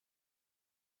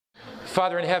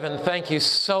Father in heaven, thank you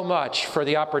so much for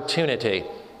the opportunity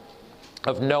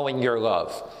of knowing your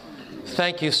love.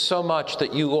 Thank you so much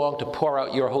that you long to pour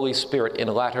out your Holy Spirit in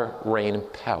latter rain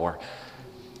power.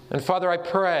 And Father, I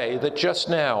pray that just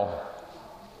now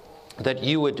that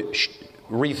you would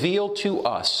reveal to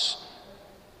us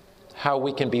how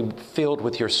we can be filled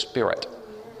with your Spirit.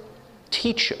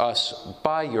 Teach us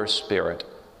by your Spirit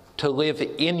to live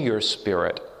in your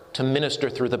Spirit, to minister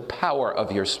through the power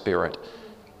of your Spirit.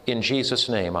 In Jesus'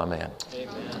 name, amen.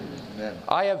 Amen.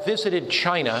 I have visited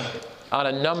China on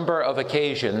a number of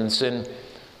occasions, and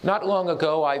not long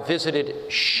ago I visited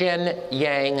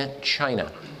Shenyang,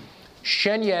 China.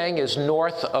 Shenyang is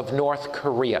north of North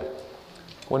Korea.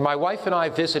 When my wife and I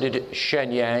visited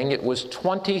Shenyang, it was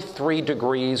 23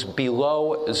 degrees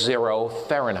below zero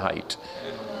Fahrenheit.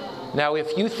 Now,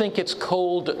 if you think it's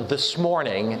cold this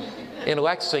morning in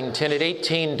Lexington at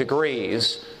 18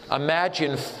 degrees,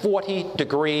 imagine 40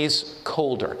 degrees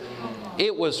colder.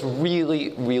 It was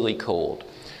really, really cold.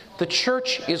 The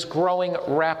church is growing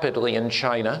rapidly in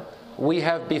China. We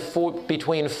have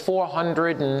between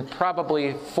 400 and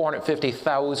probably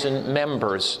 450,000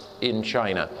 members in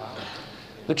China.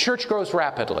 The church grows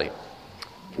rapidly.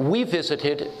 We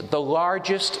visited the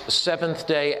largest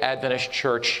Seventh-day Adventist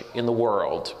church in the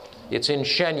world. It's in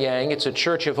Shenyang. It's a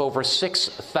church of over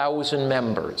 6,000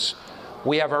 members.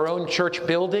 We have our own church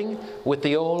building with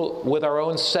our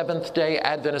own Seventh-day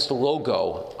Adventist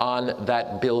logo on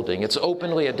that building. It's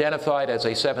openly identified as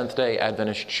a Seventh-day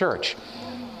Adventist church.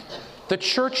 The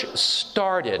church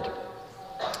started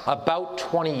about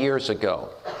 20 years ago.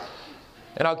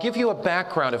 And I'll give you a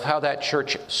background of how that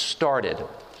church started.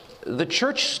 The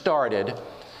church started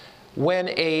when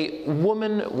a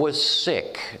woman was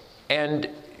sick, and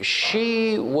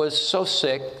she was so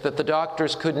sick that the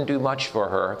doctors couldn't do much for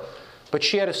her. But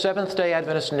she had a Seventh-day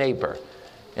Adventist neighbor,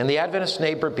 and the Adventist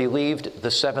neighbor believed the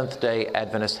Seventh-day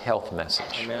Adventist health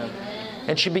message. Amen.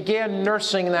 And she began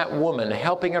nursing that woman,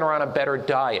 helping her on a better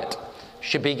diet.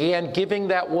 She began giving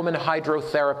that woman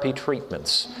hydrotherapy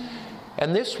treatments.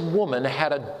 And this woman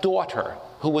had a daughter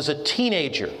who was a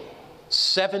teenager,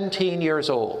 17 years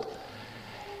old.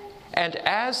 And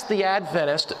as the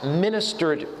Adventist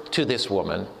ministered to this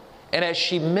woman, and as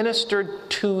she ministered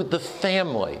to the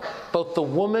family, both the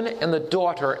woman and the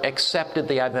daughter accepted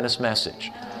the Adventist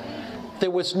message. There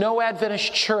was no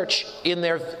Adventist church in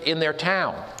their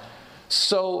town.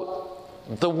 So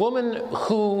the woman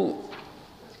who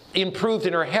improved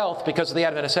in her health because of the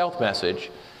Adventist health message,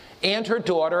 and her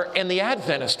daughter and the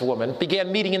Adventist woman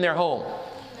began meeting in their home.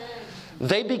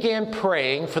 They began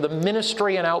praying for the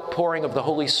ministry and outpouring of the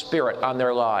Holy Spirit on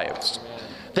their lives.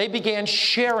 They began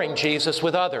sharing Jesus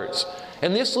with others.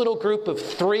 And this little group of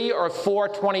 3 or 4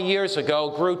 20 years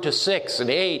ago grew to 6 and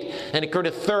 8, and it grew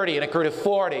to 30, and it grew to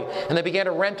 40, and they began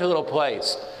to rent a little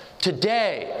place.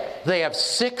 Today, they have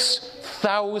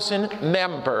 6,000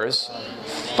 members,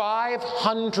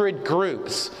 500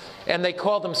 groups, and they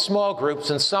call them small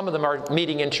groups, and some of them are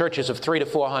meeting in churches of 300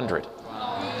 to 400.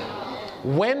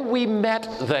 When we met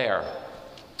there,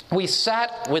 we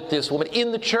sat with this woman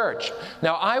in the church.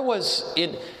 Now, I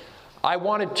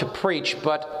wanted to preach,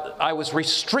 but I was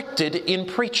restricted in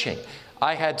preaching.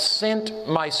 I had sent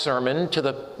my sermon to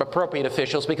the appropriate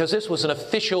officials because this was an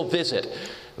official visit.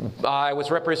 I was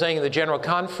representing the General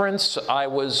Conference. I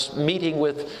was meeting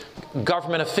with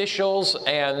government officials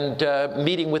and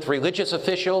meeting with religious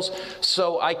officials,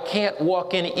 so I can't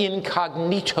walk in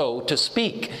incognito to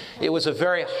speak. It was a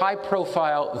very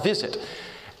high-profile visit.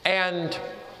 And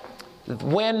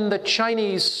when the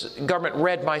Chinese government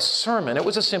read my sermon, it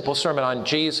was a simple sermon on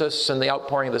Jesus and the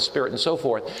outpouring of the Spirit and so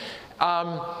forth,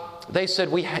 they said,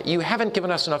 you haven't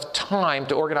given us enough time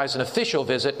to organize an official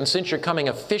visit, and since you're coming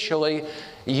officially,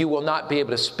 you will not be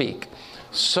able to speak.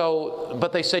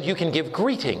 But they said, you can give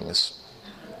greetings.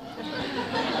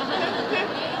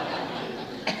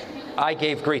 I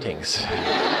gave greetings.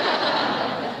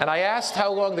 And I asked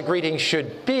how long the greetings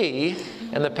should be,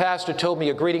 and the pastor told me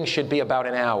a greeting should be about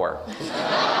an hour.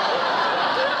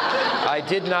 I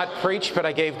did not preach, but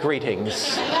I gave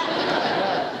greetings.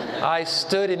 I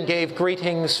stood and gave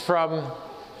greetings from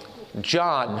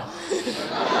John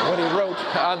when he wrote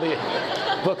on the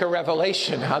book of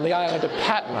Revelation on the island of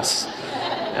Patmos.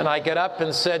 And I got up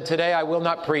and said, today I will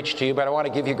not preach to you, but I want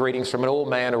to give you greetings from an old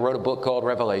man who wrote a book called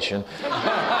Revelation.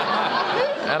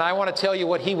 And I want to tell you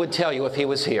what he would tell you if he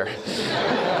was here.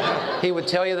 He would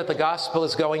tell you that the gospel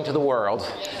is going to the world.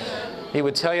 He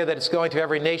would tell you that it's going to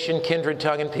every nation, kindred,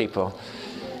 tongue, and people.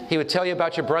 He would tell you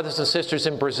about your brothers and sisters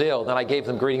in Brazil. Then I gave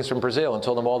them greetings from Brazil and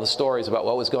told them all the stories about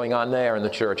what was going on there in the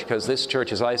church, because this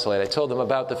church is isolated. I told them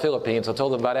about the Philippines. I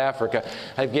told them about Africa.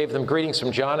 I gave them greetings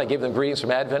from John. I gave them greetings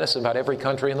from Adventists about every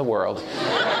country in the world.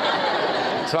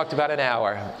 Talked about an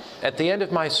hour. At the end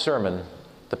of my sermon,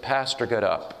 the pastor got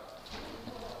up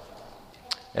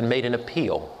and made an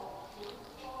appeal.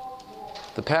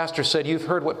 The pastor said, "You've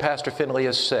heard what Pastor Finley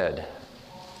has said."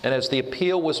 And as the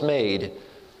appeal was made,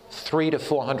 300 to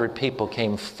 400 people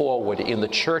came forward in the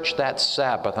church that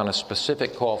Sabbath on a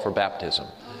specific call for baptism.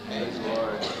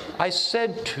 I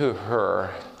said to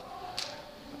her,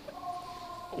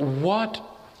 "What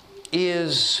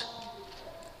is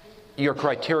your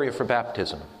criteria for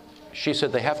baptism?" She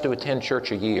said, "They have to attend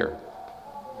church a year.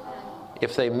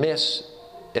 If they miss,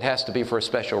 it has to be for a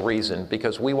special reason,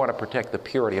 because we want to protect the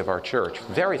purity of our church."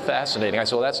 Very fascinating. I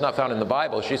said, "Well, that's not found in the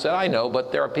Bible." She said, "I know,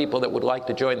 but there are people that would like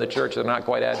to join the church that are not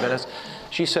quite Adventists."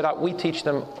 She said, "We teach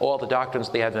them all the doctrines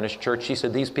of the Adventist church." She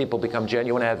said, "These people become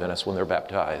genuine Adventists when they're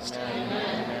baptized."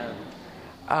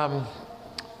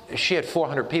 She had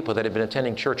 400 people that had been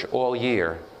attending church all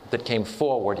year that came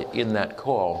forward in that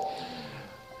call.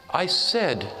 I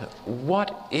said,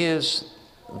 "What is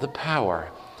the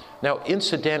power?" Now,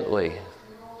 incidentally,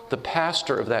 the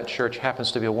pastor of that church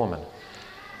happens to be a woman.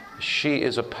 She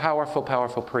is a powerful,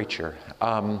 powerful preacher.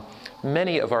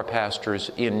 Many of our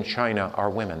pastors in China are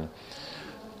women.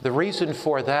 The reason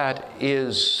for that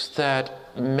is that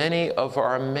many of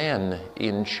our men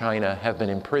in China have been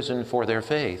imprisoned for their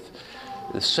faith.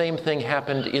 The same thing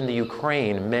happened in the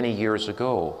Ukraine many years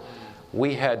ago.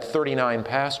 We had 39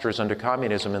 pastors under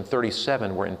communism and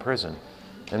 37 were in prison.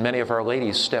 And many of our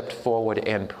ladies stepped forward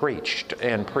and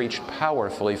preached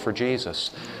powerfully for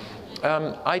Jesus.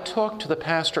 I talked to the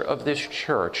pastor of this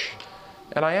church,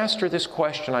 and I asked her this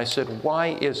question. I said,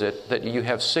 "Why is it that you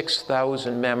have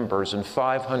 6,000 members and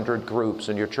 500 groups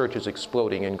and your church is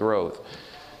exploding in growth?"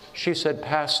 She said,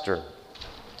 "Pastor,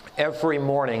 every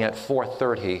morning at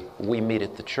 4:30 we meet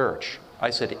at the church." I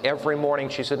said, "Every morning?"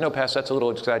 She said, "No, Pastor, that's a little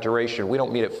exaggeration. We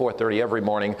don't meet at 4:30 every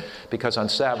morning, because on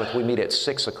Sabbath we meet at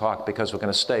 6 o'clock because we're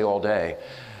going to stay all day."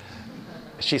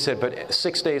 She said, "But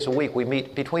 6 days a week we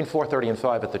meet between 4:30 and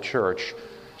 5 at the church,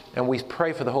 and we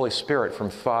pray for the Holy Spirit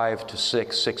from 5 to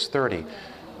 6, 6:30.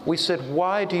 We said,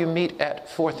 "Why do you meet at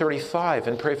 4:35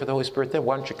 and pray for the Holy Spirit then?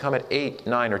 Why don't you come at 8,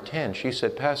 9, or 10? She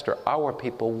said, "Pastor, our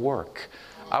people work.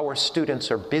 Our students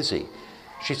are busy."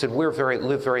 She said, "We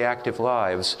live very active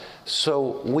lives,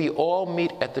 so we all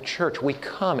meet at the church. We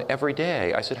come every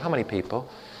day." I said, "How many people?"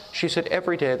 She said,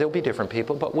 "Every day there'll be different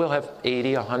people, but we'll have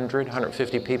 80, 100,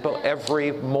 150 people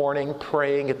every morning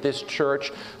praying at this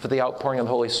church for the outpouring of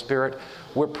the Holy Spirit.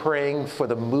 We're praying for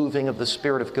the moving of the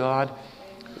Spirit of God."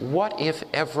 What if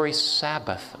every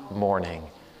Sabbath morning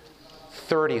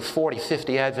 30, 40,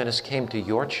 50 Adventists came to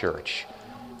your church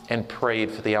and prayed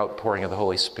for the outpouring of the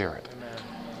Holy Spirit?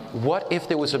 What if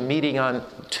there was a meeting on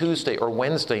Tuesday or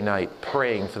Wednesday night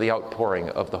praying for the outpouring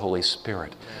of the Holy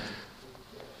Spirit?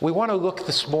 We want to look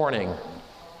this morning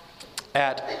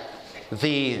at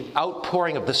the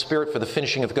outpouring of the Spirit for the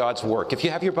finishing of God's work. If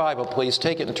you have your Bible, please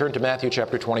take it and turn to Matthew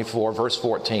chapter 24, verse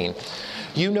 14.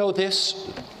 You know this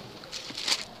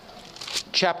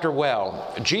chapter well.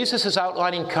 Jesus is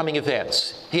outlining coming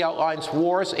events. He outlines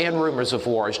wars and rumors of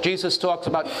wars. Jesus talks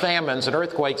about famines and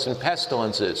earthquakes and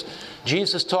pestilences.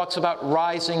 Jesus talks about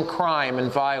rising crime and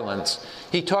violence.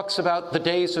 He talks about the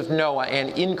days of Noah and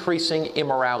increasing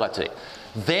immorality.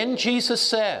 Then Jesus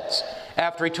says,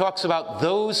 after he talks about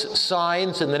those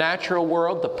signs in the natural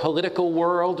world, the political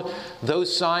world,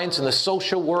 those signs in the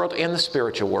social world and the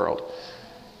spiritual world,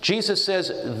 Jesus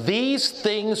says, "These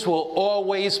things will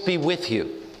always be with you."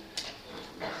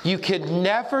 You can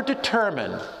never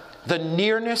determine the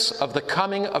nearness of the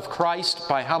coming of Christ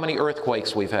by how many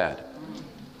earthquakes we've had.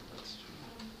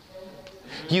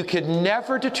 You can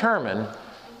never determine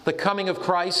the coming of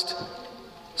Christ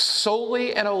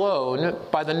solely and alone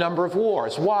by the number of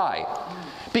wars. Why?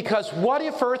 Because what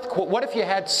if you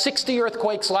had 60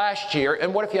 earthquakes last year,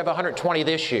 and what if you have 120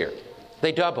 this year?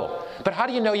 They double. But how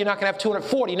do you know you're not going to have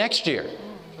 240 next year?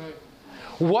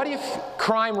 What if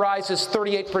crime rises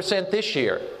 38% this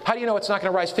year? How do you know it's not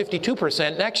going to rise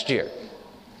 52% next year?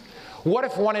 What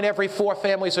if 1 in every 4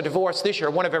 families are divorced this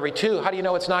year, 1 of every 2? How do you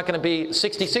know it's not going to be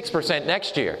 66%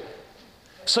 next year?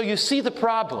 So you see the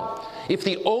problem. If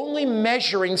the only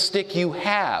measuring stick you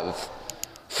have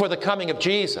for the coming of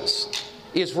Jesus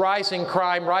is rising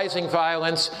crime, rising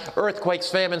violence, earthquakes,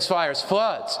 famines, fires,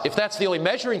 floods, if that's the only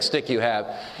measuring stick you have,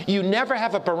 you never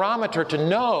have a barometer to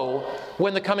know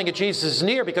when the coming of Jesus is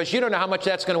near, because you don't know how much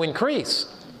that's going to increase.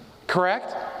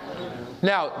 Correct?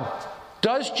 Now,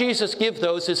 Does Jesus give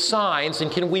those as signs,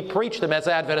 and can we preach them as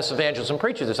Adventist evangelists and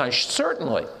preachers as signs?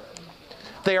 Certainly.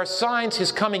 They are signs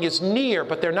his coming is near,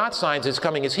 but they're not signs his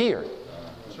coming is here.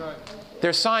 That's right.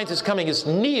 They're signs his coming is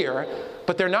near,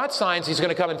 but they're not signs he's going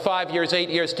to come in 5 years, 8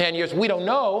 years, 10 years. We don't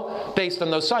know based on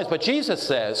those signs. But Jesus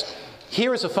says,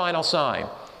 here is a final sign.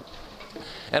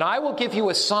 And I will give you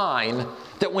a sign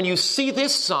that when you see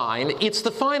this sign, it's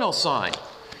the final sign.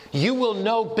 You will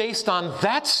know based on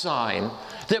that sign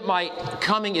that my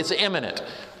coming is imminent.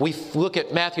 We look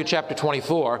at Matthew chapter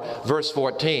 24, verse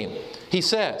 14. He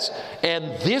says,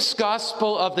 and this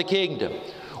gospel of the kingdom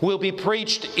will be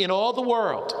preached in all the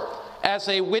world as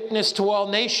a witness to all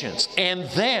nations. And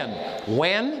then,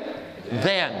 when?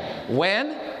 Then. When?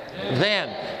 Then.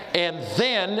 And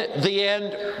then the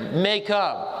end may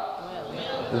come.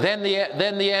 Then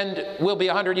the end will be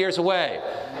 100 years away.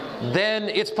 Then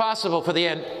it's possible for the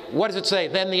end. What does it say?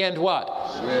 Then the end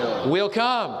what? Will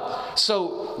come.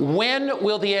 So when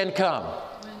will the end come?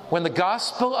 When the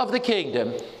gospel of the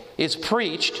kingdom is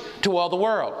preached to all the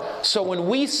world. So when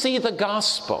we see the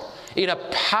gospel in a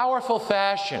powerful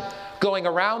fashion going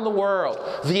around the world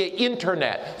via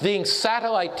internet, via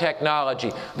satellite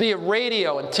technology, via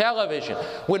radio and television,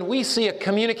 when we see a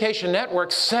communication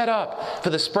network set up for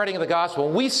the spreading of the gospel,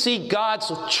 when we see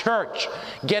God's church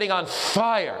getting on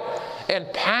fire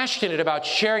and passionate about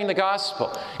sharing the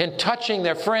gospel and touching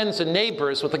their friends and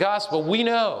neighbors with the gospel, we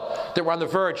know that we're on the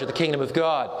verge of the kingdom of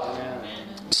God. Amen.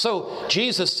 So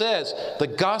Jesus says the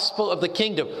gospel of the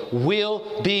kingdom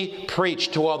will be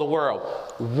preached to all the world.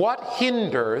 What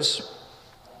hinders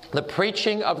the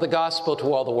preaching of the gospel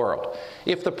to all the world?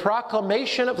 If the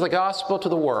proclamation of the gospel to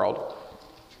the world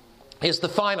is the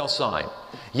final sign,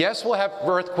 yes, we'll have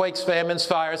earthquakes, famines,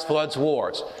 fires, floods,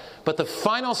 wars, but the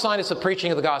final sign is the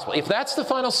preaching of the gospel. If that's the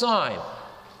final sign,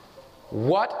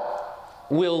 what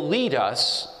will lead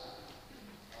us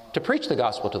to preach the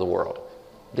gospel to the world?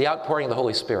 The outpouring of the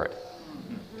Holy Spirit.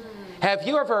 Have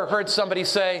you ever heard somebody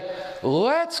say,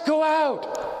 let's go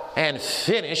out and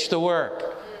finish the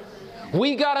work?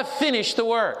 We got to finish the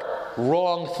work.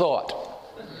 Wrong thought.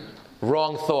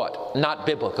 Wrong thought. Not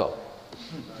biblical.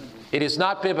 It is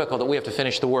not biblical that we have to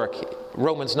finish the work.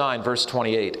 Romans 9, verse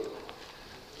 28.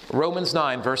 Romans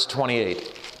 9, verse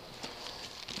 28.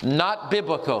 Not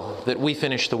biblical that we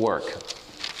finish the work.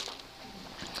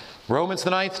 Romans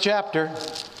the 9th chapter,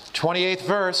 28th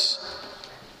verse.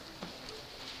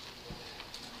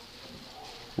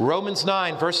 Romans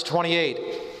 9, verse 28.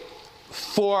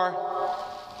 For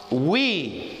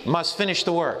we must finish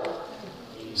the work.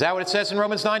 Is that what it says in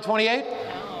Romans 9:28?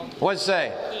 What does it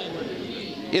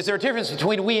say? Is there a difference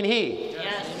between we and he?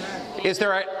 Yes. Is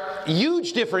there a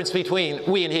huge difference between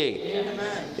we and he?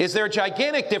 Is there a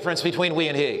gigantic difference between we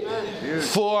and he?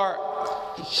 For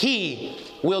he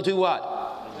will do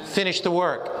what? Finish the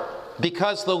work.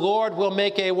 Because the Lord will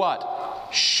make a what?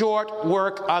 Short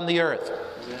work on the earth.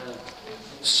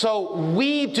 So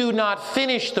we do not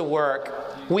finish the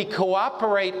work. We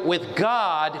cooperate with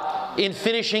God in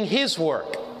finishing his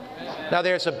work. Now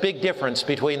there's a big difference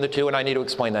between the two, and I need to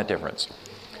explain that difference.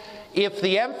 If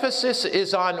the emphasis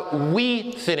is on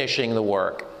we finishing the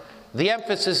work, the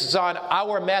emphasis is on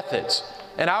our methods.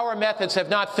 And our methods have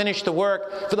not finished the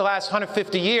work for the last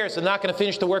 150 years and not going to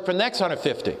finish the work for the next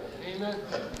 150. Amen.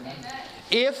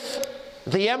 If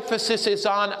the emphasis is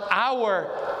on our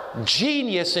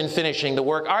genius in finishing the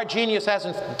work, our genius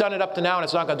hasn't done it up to now and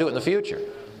it's not going to do it in the future.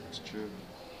 That's true.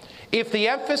 If the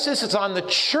emphasis is on the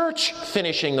church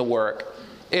finishing the work,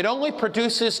 it only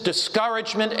produces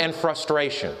discouragement and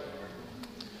frustration.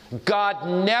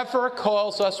 God never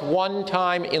calls us one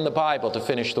time in the Bible to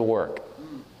finish the work.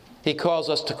 He calls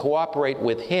us to cooperate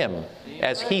with him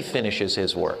as he finishes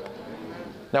his work.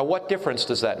 Now, what difference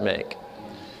does that make?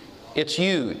 It's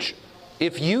huge.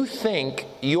 If you think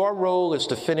your role is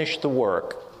to finish the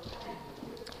work,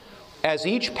 as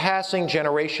each passing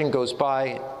generation goes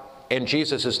by and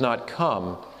Jesus has not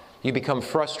come, you become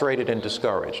frustrated and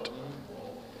discouraged.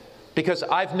 Because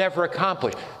I've never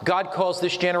accomplished. God calls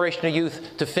this generation of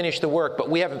youth to finish the work, but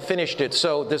we haven't finished it,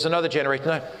 so there's another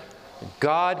generation.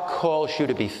 God calls you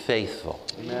to be faithful.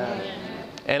 Amen.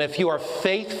 And if you are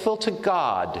faithful to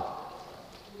God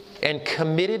and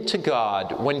committed to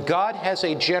God, when God has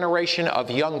a generation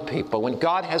of young people, when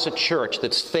God has a church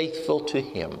that's faithful to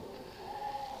him,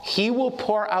 he will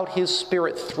pour out his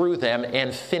Spirit through them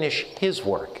and finish his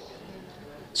work.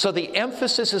 So the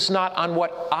emphasis is not on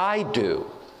what I do.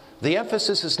 The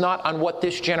emphasis is not on what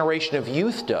this generation of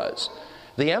youth does.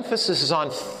 The emphasis is on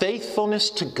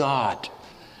faithfulness to God.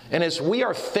 And as we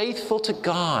are faithful to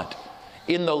God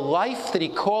in the life that he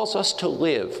calls us to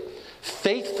live,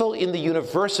 faithful in the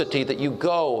university that you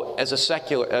go as a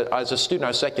student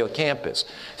on a secular campus,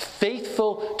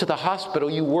 faithful to the hospital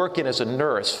you work in as a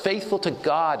nurse, faithful to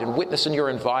God and witness in your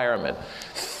environment,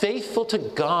 faithful to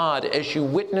God as you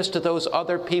witness to those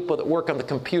other people that work on the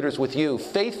computers with you,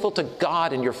 faithful to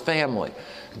God and your family.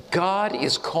 God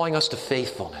is calling us to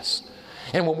faithfulness.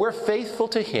 And when we're faithful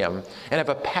to Him and have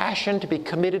a passion to be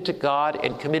committed to God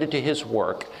and committed to His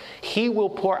work, He will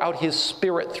pour out His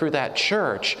Spirit through that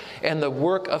church, and the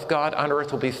work of God on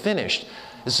earth will be finished.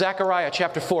 Zechariah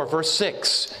chapter 4, verse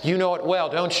 6. You know it well,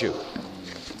 don't you?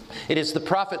 It is the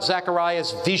prophet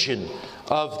Zechariah's vision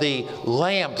of the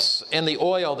lamps and the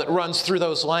oil that runs through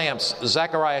those lamps.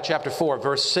 Zechariah chapter 4,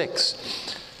 verse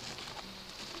 6.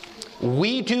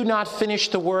 We do not finish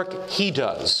the work He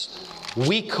does.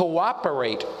 We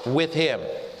cooperate with Him.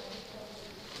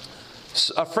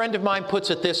 A friend of mine puts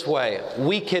it this way: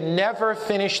 we can never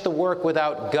finish the work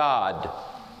without God,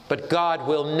 but God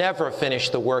will never finish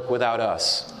the work without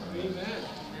us. Amen.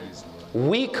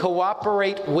 We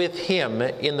cooperate with Him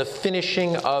in the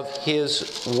finishing of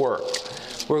His work.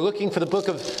 We're looking at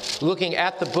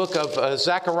the book of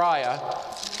Zechariah.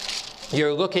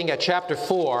 You're looking at chapter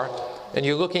 4, and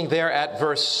you're looking there at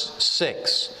verse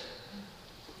 6.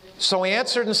 So he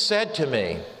answered and said to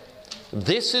me,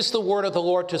 this is the word of the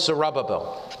Lord to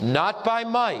Zerubbabel, not by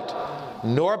might,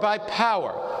 nor by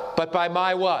power, but by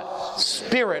my what?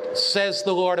 Spirit, says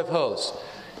the Lord of hosts.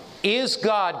 Is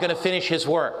God going to finish His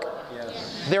work?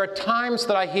 Yes. There are times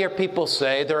that I hear people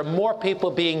say there are more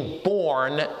people being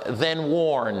born than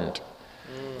warned.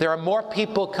 There are more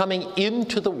people coming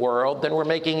into the world than we're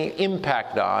making an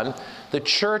impact on. The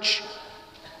church,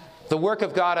 the work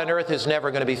of God on earth is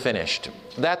never going to be finished.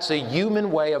 That's a human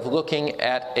way of looking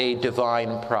at a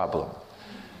divine problem.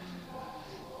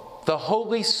 The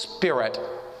Holy Spirit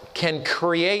can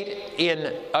create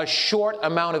in a short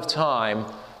amount of time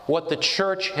what the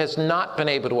church has not been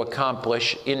able to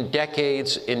accomplish in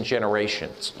decades, in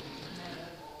generations.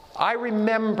 I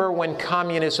remember when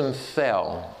communism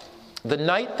fell. The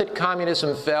night that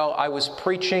communism fell, I was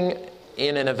preaching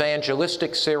in an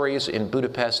evangelistic series in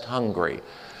Budapest, Hungary.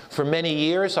 For many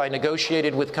years, I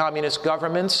negotiated with communist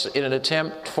governments in an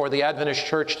attempt for the Adventist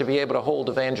Church to be able to hold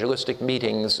evangelistic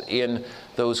meetings in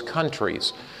those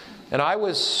countries. And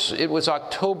it was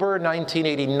October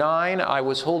 1989, I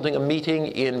was holding a meeting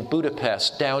in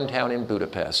Budapest, downtown in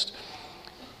Budapest.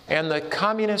 And the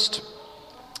communist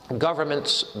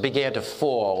governments began to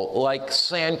fall like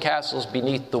sandcastles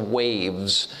beneath the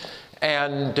waves.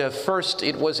 And first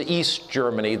it was East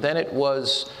Germany, then it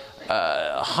was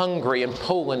Hungary and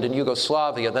Poland and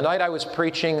Yugoslavia. The night I was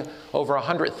preaching, over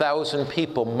 100,000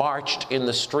 people marched in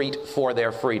the street for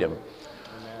their freedom.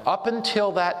 Amen. Up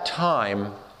until that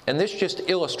time, and this just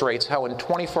illustrates how in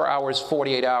 24 hours,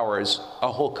 48 hours,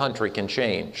 a whole country can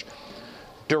change.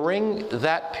 During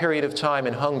that period of time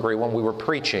in Hungary when we were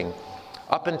preaching,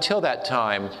 up until that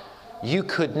time, you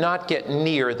could not get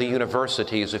near the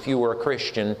universities if you were a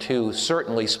Christian to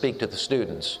certainly speak to the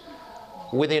students.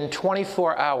 Within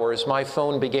 24 hours, my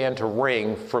phone began to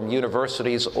ring from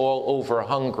universities all over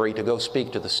Hungary to go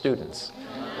speak to the students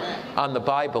on the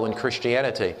Bible and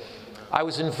Christianity. I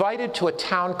was invited to a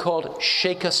town called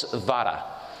Székesvár.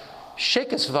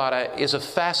 Székesvár is a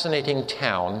fascinating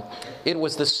town. It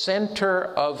was the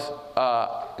center of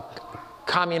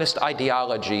communist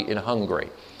ideology in Hungary.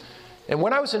 And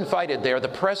when I was invited there, the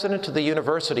president of the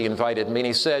university invited me, and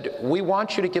he said, we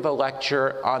want you to give a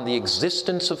lecture on the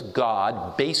existence of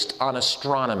God based on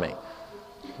astronomy.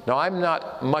 Now, I'm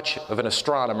not much of an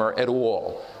astronomer at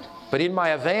all, but in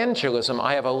my evangelism,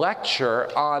 I have a lecture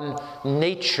on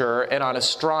nature and on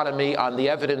astronomy, on the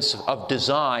evidence of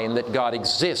design that God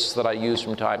exists that I use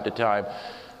from time to time.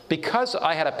 Because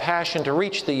I had a passion to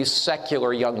reach these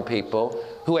secular young people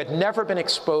who had never been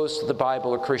exposed to the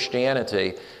Bible or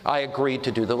Christianity, I agreed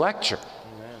to do the lecture.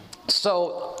 Amen.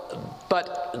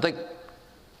 But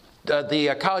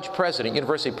the college president,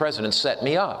 university president, set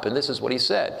me up, and this is what he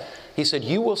said. He said,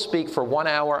 you will speak for 1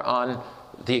 hour on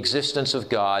the existence of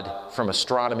God from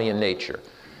astronomy and nature.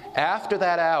 After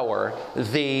that hour,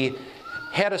 the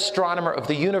head astronomer of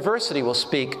the university will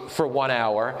speak for 1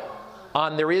 hour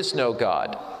on there is no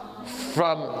God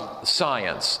from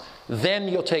science. Then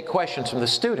you'll take questions from the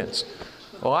students.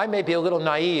 Well, I may be a little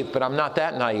naive, but I'm not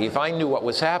that naive. I knew what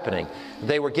was happening.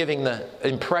 They were giving the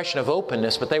impression of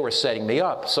openness, but they were setting me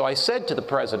up. So I said to the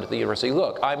president of the university,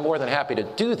 look, I'm more than happy to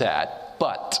do that,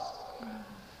 but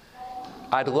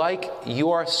I'd like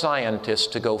your scientists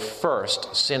to go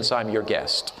first since I'm your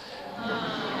guest.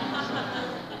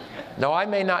 Now, I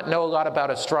may not know a lot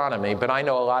about astronomy, but I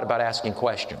know a lot about asking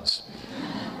questions.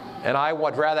 And I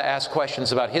would rather ask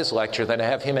questions about his lecture than to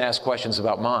have him ask questions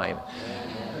about mine.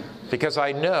 Because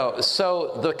I know.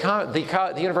 So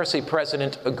the university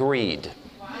president agreed.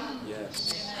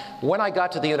 When I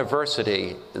got to the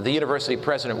university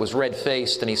president was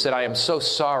red-faced, and he said, "I am so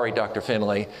sorry, Dr.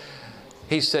 Finley."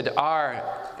 He said, "Our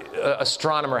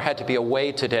astronomer had to be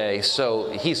away today, so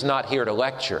he's not here to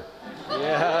lecture."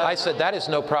 Yeah. I said, "That is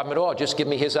no problem at all. Just give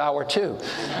me his hour too."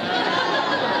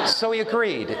 So he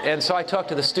agreed. And so I talked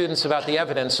to the students about the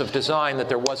evidence of design that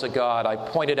there was a God. I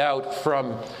pointed out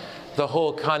from the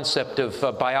whole concept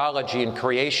of biology and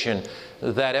creation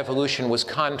that evolution was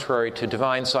contrary to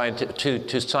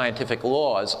to scientific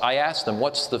laws. I asked them,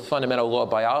 what's the fundamental law of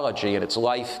biology? And it's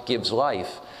life gives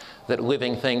life, that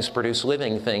living things produce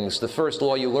living things. The first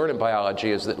law you learn in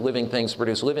biology is that living things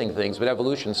produce living things, but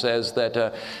evolution says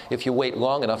that if you wait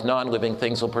long enough, non-living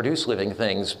things will produce living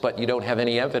things, but you don't have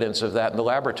any evidence of that in the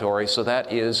laboratory, so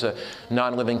that is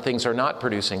non-living things are not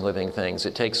producing living things.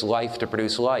 It takes life to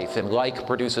produce life, and like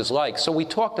produces like. So we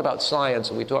talked about science,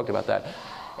 and we talked about that.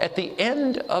 At the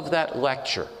end of that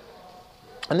lecture,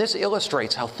 and this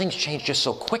illustrates how things change just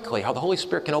so quickly, how the Holy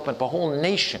Spirit can open up a whole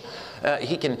nation.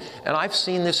 And I've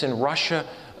seen this in Russia,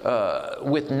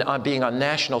 being on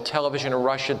national television in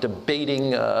Russia,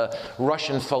 debating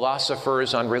Russian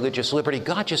philosophers on religious liberty.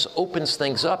 God just opens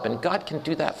things up, and God can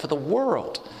do that for the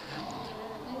world.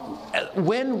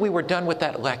 When we were done with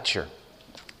that lecture,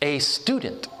 a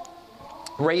student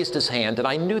raised his hand, and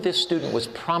I knew this student was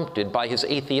prompted by his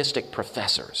atheistic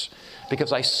professors,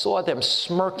 because I saw them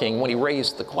smirking when he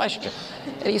raised the question.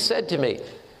 And he said to me,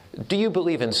 "Do you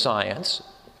believe in science?"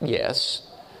 "Yes."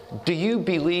 "Do you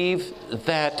believe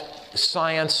that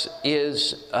science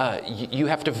is, you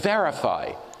have to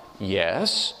verify?"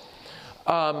 "Yes."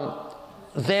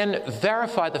 Then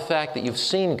verify the fact that you've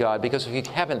seen God, because if you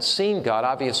haven't seen God,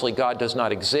 obviously God does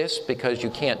not exist, because you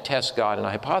can't test God in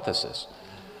a hypothesis.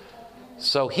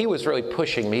 So he was really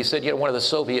pushing me. He said, one of the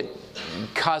Soviet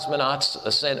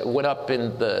cosmonauts went up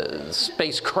in the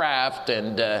spacecraft,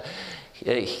 and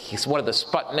he's one of the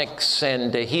Sputniks,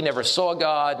 and he never saw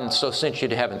God, and so since you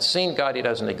haven't seen God, he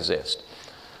doesn't exist.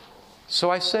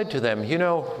 So I said to them,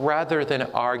 rather than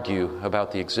argue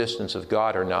about the existence of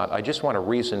God or not, I just want to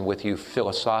reason with you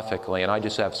philosophically, and I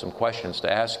just have some questions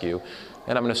to ask you.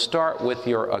 And I'm going to start with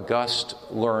your august,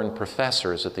 learned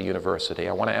professors at the university.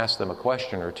 I want to ask them a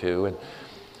question or two.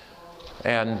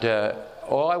 And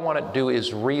all I want to do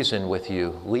is reason with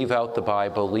you. Leave out the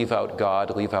Bible, leave out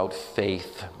God, leave out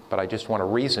faith. But I just want to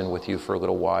reason with you for a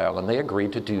little while. And they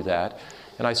agreed to do that.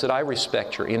 And I said, I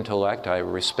respect your intellect. I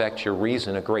respect your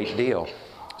reason a great deal.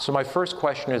 So my first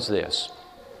question is this.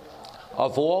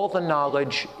 Of all the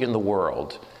knowledge in the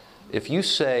world, if you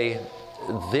say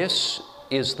this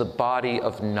is the body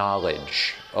of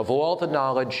knowledge. Of all the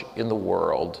knowledge in the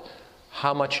world,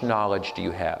 how much knowledge do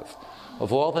you have?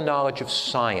 Of all the knowledge of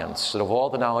science, and of all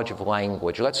the knowledge of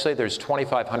language, let's say there's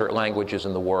 2,500 languages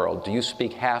in the world. Do you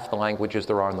speak half the languages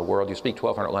there are in the world? Do you speak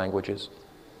 1,200 languages?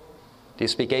 Do you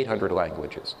speak 800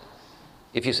 languages?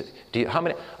 How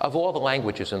many of all the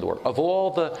languages in the world? Of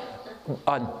all the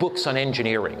books on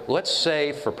engineering, let's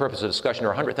say for purpose of discussion, there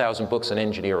are 100,000 books on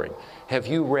engineering. Have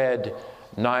you read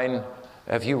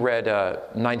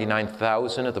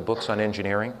 99,000 of the books on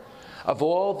engineering? Of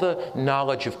all the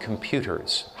knowledge of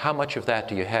computers, how much of that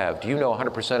do you have? Do you know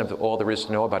 100% of all there is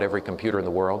to know about every computer in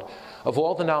the world? Of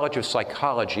all the knowledge of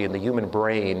psychology in the human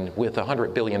brain, with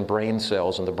 100 billion brain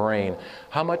cells in the brain,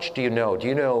 how much do you know? Do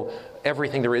you know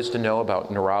everything there is to know about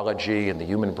neurology and the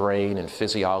human brain and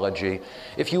physiology?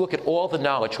 If you look at all the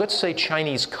knowledge, let's say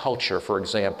Chinese culture, for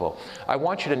example, I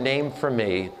want you to name for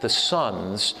me the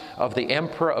sons of the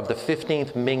emperor of the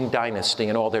 15th Ming dynasty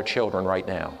and all their children right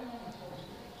now.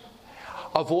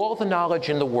 Of all the knowledge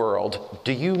in the world,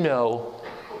 do you know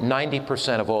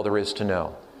 90% of all there is to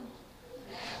know?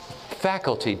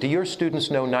 Faculty, do your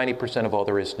students know 90% of all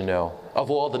there is to know?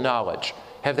 Of all the knowledge.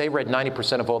 Have they read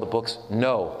 90% of all the books?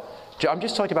 No. I'm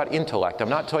just talking about intellect. I'm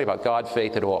not talking about God,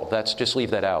 faith at all. Just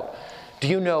leave that out. Do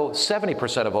you know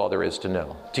 70% of all there is to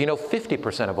know? Do you know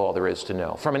 50% of all there is to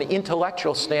know? From an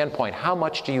intellectual standpoint, how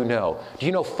much do you know? Do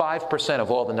you know 5%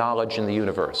 of all the knowledge in the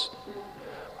universe?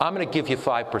 I'm going to give you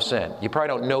 5%. You probably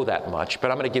don't know that much,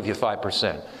 but I'm going to give you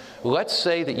 5%. Let's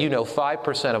say that you know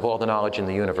 5% of all the knowledge in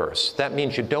the universe. That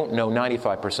means you don't know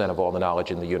 95% of all the knowledge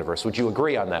in the universe. Would you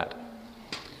agree on that?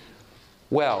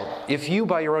 Well, if you,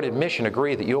 by your own admission,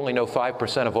 agree that you only know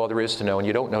 5% of all there is to know and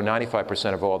you don't know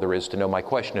 95% of all there is to know, my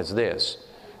question is this.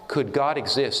 Could God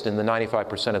exist in the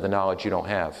 95% of the knowledge you don't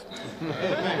have?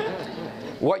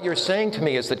 What you're saying to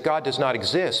me is that God does not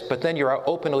exist, but then you're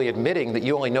openly admitting that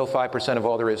you only know 5% of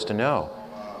all there is to know.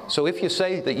 So if you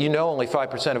say that you know only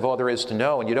 5% of all there is to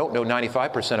know, and you don't know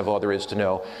 95% of all there is to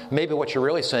know, maybe what you're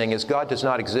really saying is God does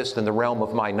not exist in the realm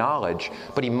of my knowledge,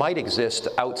 but he might exist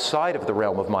outside of the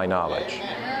realm of my knowledge.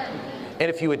 And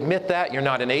if you admit that, you're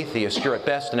not an atheist, you're at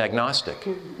best an agnostic.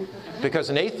 Because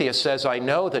an atheist says, I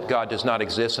know that God does not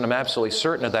exist, and I'm absolutely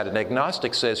certain of that. An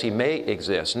agnostic says he may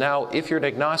exist. Now, if you're an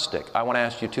agnostic, I want to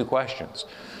ask you two questions.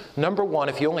 Number one,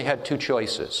 if you only had two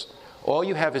choices, all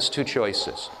you have is two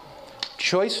choices.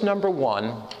 Choice number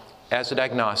one, as an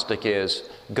agnostic, is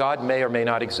God may or may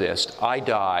not exist, I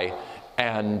die,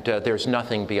 and there's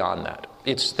nothing beyond that.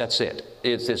 That's it.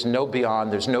 There's no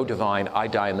beyond, there's no divine, I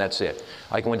die and that's it.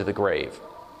 I go into the grave.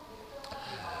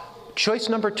 Choice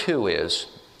number two is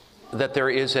that there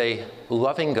is a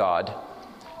loving God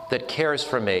that cares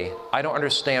for me. I don't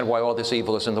understand why all this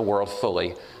evil is in the world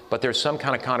fully, but there's some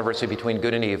kind of controversy between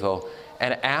good and evil,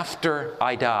 and after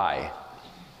I die,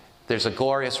 there's a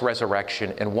glorious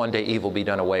resurrection, and one day evil will be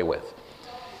done away with.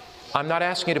 I'm not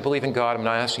asking you to believe in God. I'm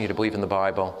not asking you to believe in the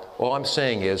Bible. All I'm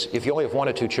saying is, if you only have one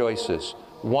or two choices,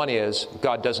 one is,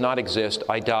 God does not exist,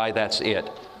 I die, that's it.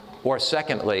 Or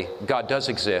secondly, God does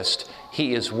exist.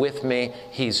 He is with me.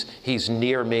 He's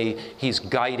near me. He's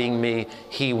guiding me.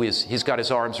 He's got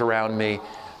his arms around me.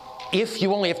 If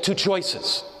you only have two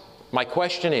choices, my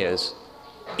question is,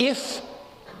 if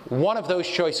one of those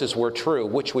choices were true,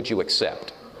 which would you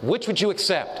accept? Which would you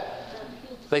accept?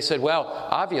 They said, well,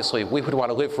 obviously, we would want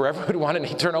to live forever. We'd want an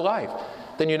eternal life.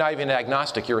 Then you're not even an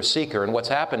agnostic. You're a seeker. And what's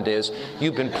happened is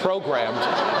you've been programmed.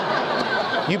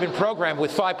 You've been programmed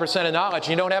with 5% of knowledge.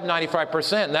 You don't have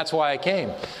 95%, and that's why I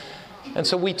came. And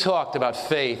so we talked about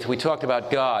faith. We talked about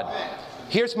God.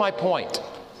 Here's my point.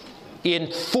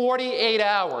 In 48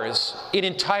 hours, an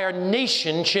entire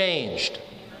nation changed.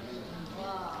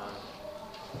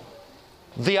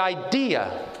 The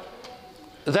idea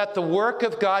that the work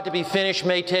of God to be finished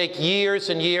may take years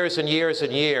and years and years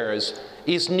and years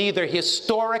is neither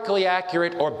historically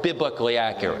accurate or biblically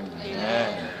accurate.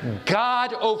 Amen.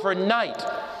 God overnight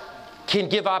can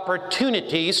give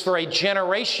opportunities for a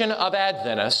generation of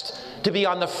Adventists to be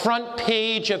on the front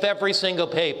page of every single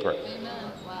paper.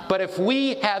 But if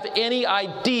we have any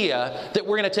idea that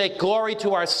we're going to take glory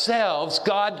to ourselves,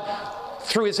 God,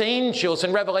 through his angels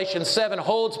in Revelation 7,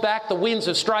 holds back the winds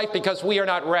of strife because we are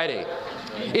not ready.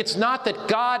 It's not that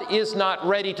God is not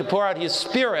ready to pour out his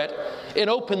Spirit and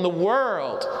open the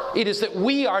world. It is that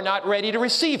we are not ready to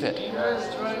receive it.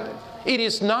 It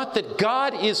is not that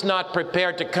God is not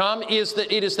prepared to come. It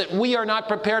is that we are not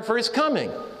prepared for his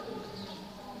coming.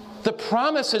 The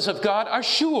promises of God are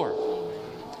sure.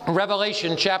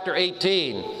 Revelation chapter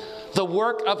 18, the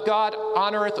work of God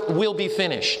on earth will be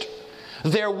finished.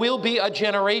 There will be a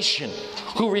generation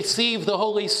who receive the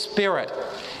Holy Spirit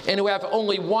and who have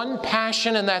only one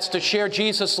passion, and that's to share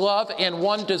Jesus' love, and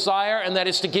one desire, and that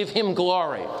is to give him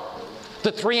glory.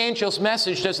 The three angels'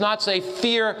 message does not say,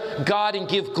 fear God and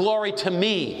give glory to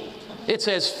me. It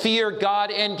says, fear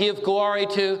God and give glory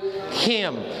to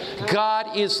him.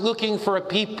 God is looking for a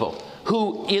people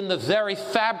who in the very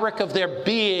fabric of their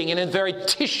being and in the very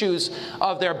tissues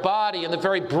of their body and the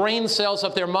very brain cells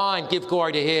of their mind give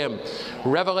glory to him.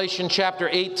 Revelation chapter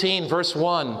 18, verse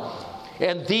 1.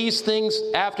 And these things,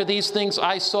 after these things,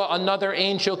 I saw another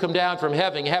angel come down from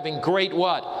heaven, having great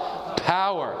what?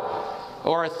 Power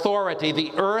or authority.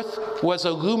 The earth was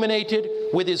illuminated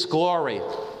with his glory.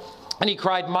 And he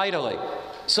cried mightily.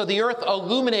 So the earth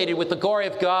illuminated with the glory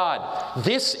of God.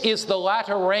 This is the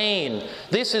latter rain.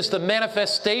 This is the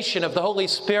manifestation of the Holy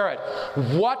Spirit.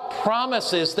 What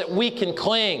promises that we can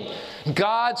cling.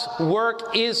 God's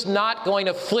work is not going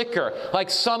to flicker like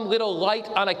some little light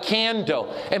on a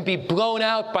candle and be blown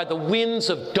out by the winds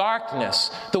of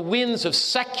darkness, the winds of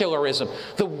secularism,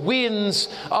 the winds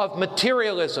of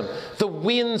materialism, the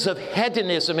winds of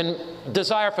hedonism and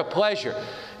desire for pleasure.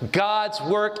 God's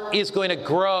work is going to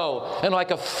grow, and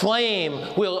like a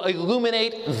flame will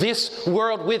illuminate this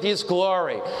world with his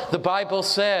glory. The Bible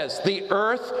says the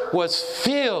earth was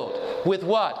filled with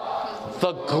what?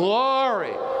 The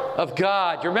glory of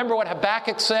God. You remember what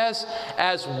Habakkuk says?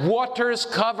 As waters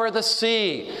cover the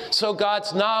sea, so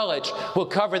God's knowledge will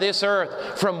cover this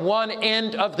earth from one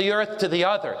end of the earth to the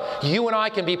other. You and I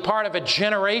can be part of a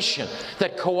generation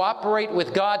that cooperate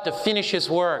with God to finish his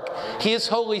work. His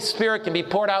Holy Spirit can be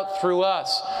poured out through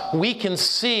us. We can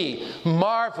see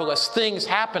marvelous things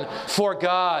happen for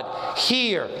God.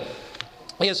 Here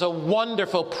is a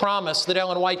wonderful promise that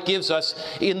Ellen White gives us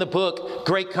in the book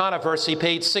Great Controversy,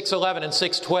 page 611 and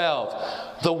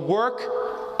 612. The work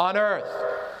on earth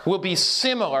will be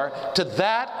similar to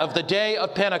that of the day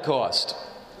of Pentecost.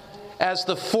 As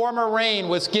the former rain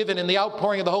was given in the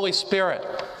outpouring of the Holy Spirit,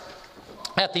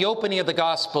 at the opening of the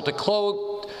gospel to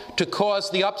cause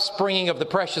the upspringing of the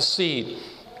precious seed.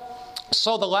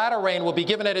 So the latter rain will be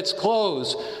given at its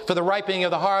close for the ripening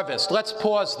of the harvest. Let's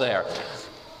pause there.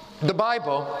 The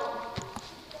Bible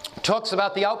talks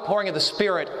about the outpouring of the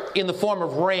Spirit in the form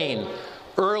of rain,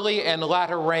 early and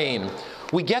latter rain.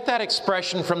 We get that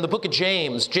expression from the book of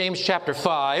James, James chapter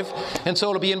 5, and so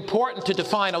it'll be important to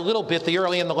define a little bit the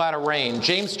early and the latter rain.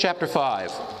 James chapter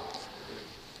 5.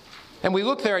 And we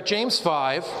look there at James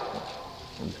 5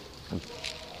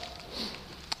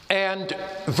 and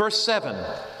verse 7.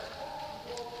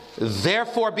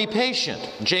 Therefore be patient.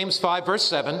 James 5 verse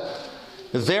 7.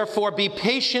 Therefore be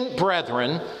patient,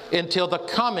 brethren, until the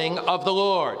coming of the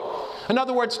Lord. In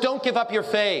other words, don't give up your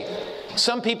faith.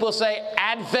 Some people say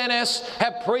Adventists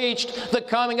have preached the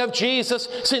coming of Jesus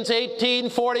since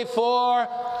 1844,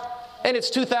 and it's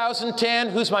 2010.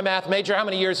 Who's my math major? How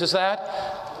many years is that?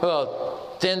 Well,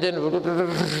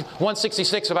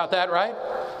 166, about that, right?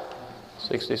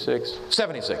 66,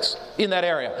 76, in that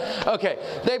area. Okay,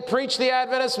 they preached the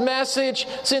Adventist message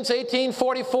since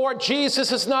 1844.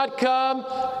 Jesus has not come.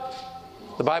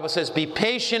 The Bible says, be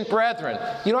patient, brethren.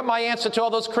 You know what my answer to all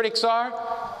those critics are?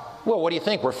 Well, what do you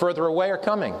think? We're further away or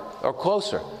coming or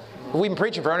closer? We've been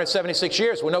preaching for 176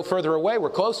 years. We're no further away.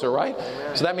 We're closer, right?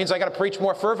 So that means I got to preach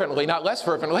more fervently, not less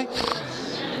fervently.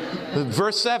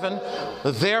 Verse 7,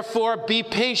 therefore be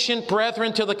patient,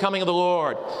 brethren, till the coming of the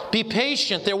Lord. Be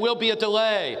patient, there will be a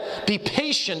delay. Be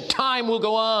patient, time will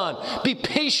go on. Be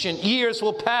patient, years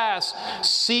will pass.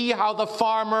 See how the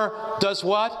farmer does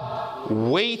what?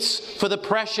 Waits for the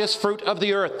precious fruit of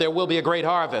the earth. There will be a great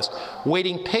harvest.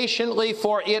 Waiting patiently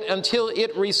for it until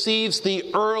it receives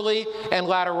the early and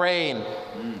latter rain.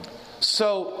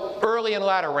 So, early and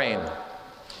latter rain.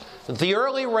 The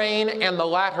early rain and the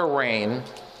latter rain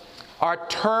are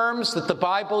terms that the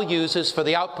Bible uses for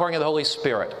the outpouring of the Holy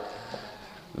Spirit.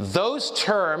 Those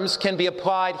terms can be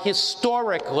applied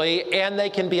historically and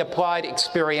they can be applied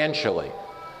experientially.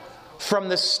 From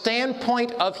the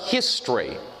standpoint of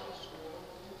history,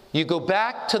 you go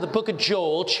back to the book of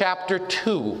Joel, chapter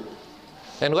 2,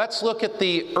 and let's look at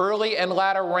the early and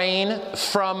latter rain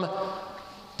from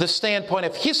the standpoint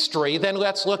of history, then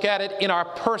let's look at it in our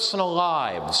personal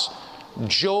lives.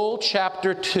 Joel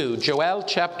chapter 2.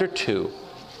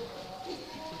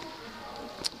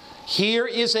 Here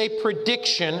is a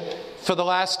prediction for the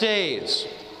last days.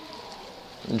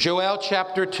 Joel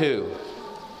chapter 2,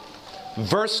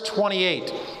 verse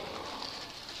 28.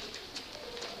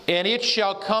 And it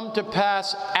shall come to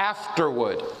pass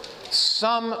afterward.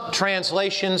 Some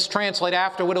translations translate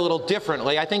afterward a little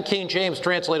differently. I think King James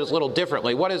translates a little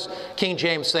differently. What does King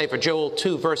James say for Joel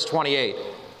 2, verse 28?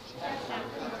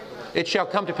 It shall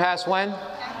come to pass when?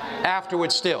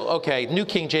 Afterward still. Okay, New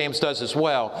King James does as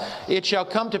well. It shall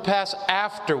come to pass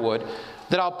afterward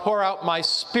that I'll pour out my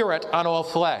Spirit on all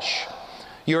flesh.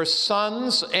 Your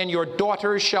sons and your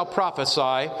daughters shall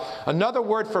prophesy. Another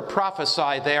word for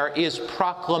prophesy there is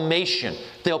proclamation.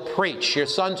 They'll preach. Your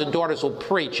sons and daughters will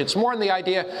preach. It's more in the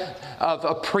idea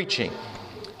of preaching.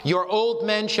 Your old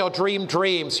men shall dream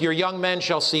dreams. Your young men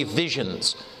shall see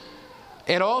visions.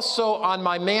 And also on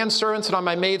my manservants and on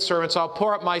my maidservants I'll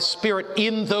pour out my Spirit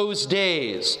in those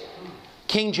days.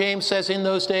 King James says in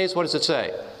those days. What does it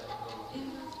say?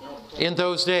 In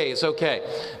those days. Okay.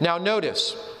 Now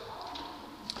notice,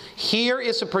 here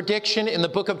is a prediction in the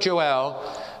book of Joel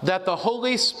that the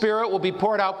Holy Spirit will be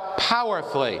poured out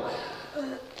powerfully.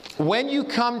 When you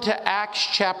come to Acts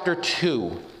chapter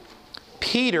 2,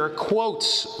 Peter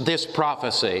quotes this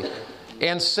prophecy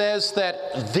and says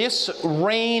that this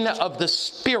reign of the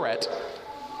Spirit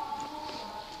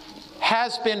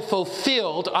has been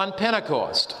fulfilled on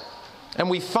Pentecost.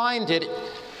 And we find it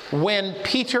when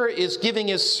Peter is giving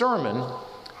his sermon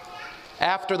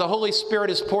after the Holy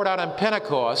Spirit is poured out on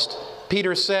Pentecost.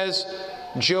 Peter says,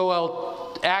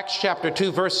 Acts chapter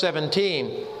 2, verse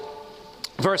 17,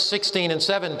 verse 16 and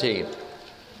 17.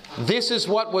 This is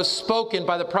what was spoken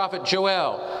by the prophet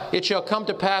Joel. It shall come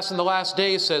to pass in the last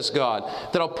days, says God,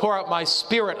 that I'll pour out my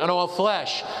Spirit on all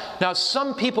flesh. Now,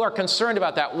 some people are concerned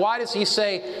about that. Why does he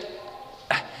say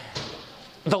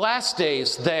the last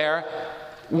days there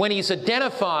when he's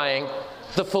identifying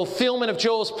the fulfillment of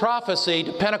Joel's prophecy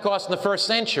to Pentecost in the first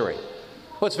century?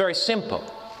 Well, it's very simple.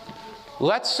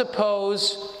 Let's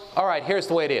suppose, all right, here's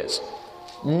the way it is.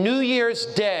 New Year's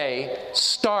Day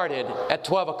started at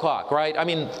 12 o'clock, right? I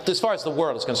mean, as far as the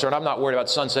world is concerned, I'm not worried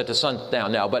about sunset to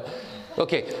sundown now, but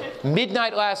okay,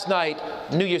 midnight last night,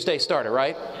 New Year's Day started,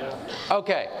 right?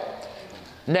 Okay.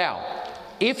 Now,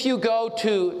 if you go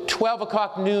to 12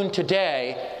 o'clock noon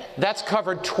today, that's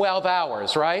covered 12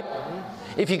 hours, right?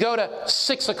 If you go to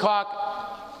 6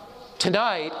 o'clock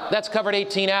Tonight, that's covered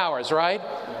 18 hours, right?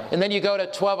 And then you go to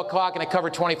 12 o'clock and it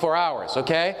covered 24 hours,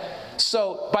 okay?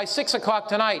 So by 6 o'clock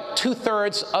tonight,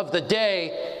 2/3 of the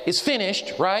day is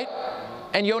finished, right?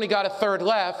 And you only got 1/3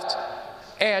 left,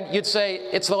 and you'd say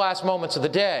it's the last moments of the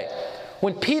day.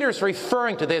 When Peter's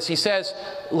referring to this, he says,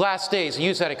 last days, he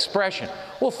used that expression.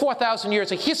 Well, 4,000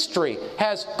 years of history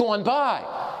has gone by.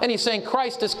 And he's saying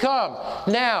Christ has come.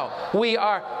 Now we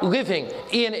are living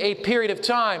in a period of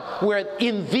time where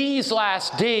in these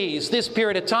last days, this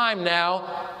period of time now,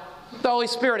 the Holy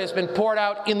Spirit has been poured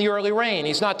out in the early rain.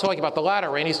 He's not talking about the latter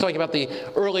rain. He's talking about the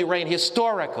early rain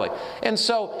historically. And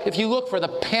so if you look for the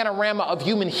panorama of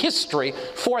human history,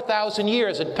 4,000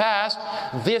 years had passed.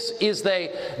 This is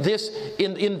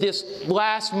in this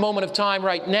last moment of time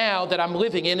right now that I'm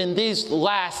living in these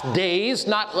last days,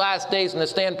 not last days in the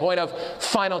standpoint of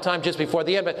final time just before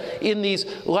the end, but in these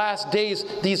last days,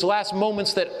 these last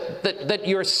moments that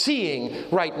you're seeing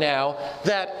right now,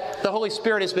 that the Holy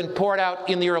Spirit has been poured out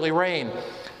in the early rain.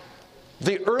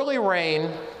 The early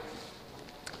rain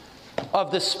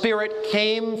of the Spirit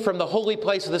came from the holy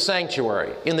place of the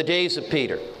sanctuary in the days of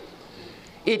Peter.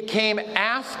 It came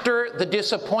after the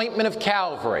disappointment of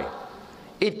Calvary.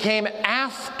 It came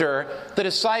after the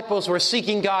disciples were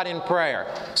seeking God in prayer.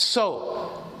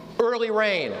 So, early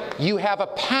rain, you have a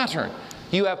pattern.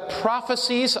 You have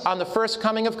prophecies on the first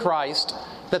coming of Christ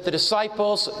that the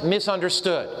disciples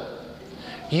misunderstood.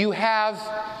 You have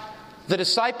the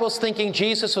disciples thinking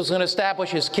Jesus was going to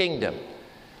establish his kingdom.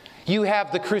 You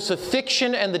have the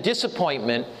crucifixion and the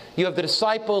disappointment. You have the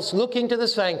disciples looking to the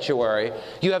sanctuary.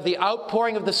 You have the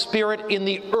outpouring of the Spirit in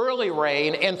the early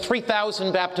rain and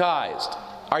 3,000 baptized.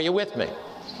 Are you with me?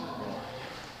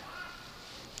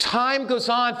 Time goes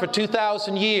on for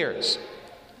 2,000 years.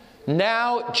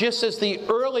 Now, just as the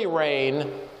early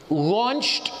rain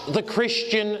launched the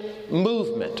Christian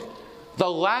movement,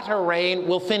 the latter rain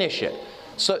will finish it.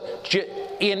 So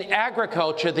in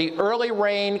agriculture, the early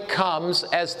rain comes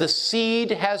as the seed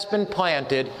has been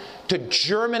planted to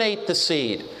germinate the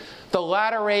seed. The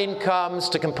latter rain comes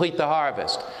to complete the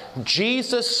harvest.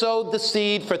 Jesus sowed the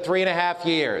seed for 3.5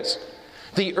 years.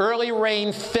 The early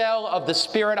rain fell of the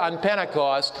Spirit on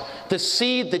Pentecost. The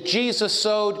seed that Jesus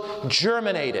sowed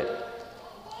germinated.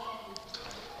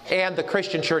 And the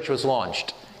Christian church was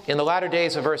launched. In the latter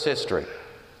days of Earth's history,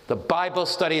 the Bible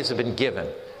studies have been given.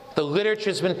 The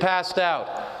literature's been passed out.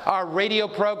 Our radio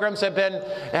programs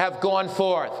have gone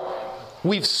forth.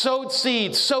 We've sowed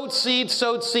seed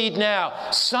now.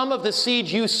 Some of the seed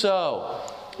you sow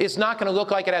is not going to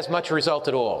look like it has much result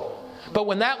at all. But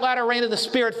when that latter rain of the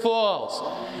Spirit falls,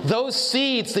 those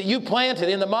seeds that you planted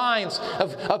in the minds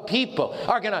of people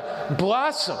are going to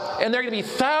blossom. And there are going to be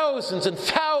thousands and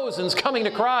thousands coming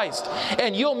to Christ.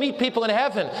 And you'll meet people in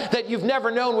heaven that you've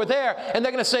never known were there. And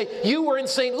they're going to say, you were in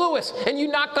St. Louis and you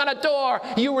knocked on a door.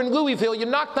 You were in Louisville, you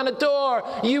knocked on a door.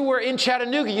 You were in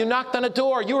Chattanooga, you knocked on a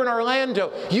door. You were in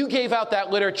Orlando. You gave out that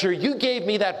literature. You gave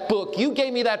me that book. You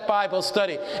gave me that Bible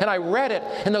study. And I read it.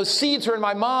 And those seeds are in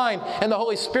my mind. And the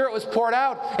Holy Spirit was poured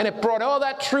out, and it brought all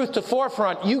that truth to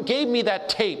forefront. You gave me that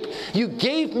tape. You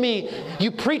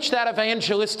preached that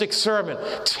evangelistic sermon.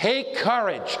 Take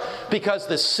courage, because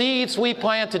the seeds we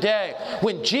plant today,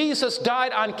 when Jesus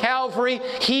died on Calvary,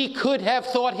 he could have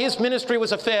thought his ministry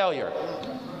was a failure.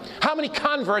 How many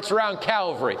converts around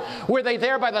Calvary? Were they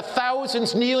there by the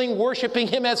thousands kneeling, worshiping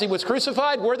him as he was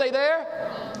crucified? Were they there?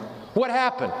 What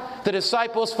happened? The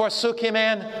disciples forsook him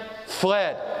and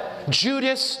fled.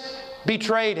 Judas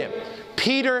betrayed him.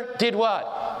 Peter did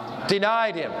what?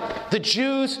 Denied him. The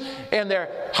Jews and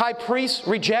their high priests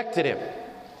rejected him.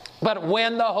 But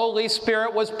when the Holy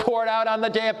Spirit was poured out on the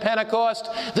day of Pentecost,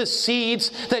 the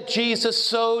seeds that Jesus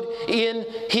sowed in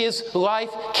his life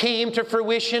came to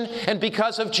fruition. And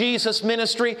because of Jesus'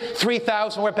 ministry,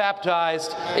 3,000 were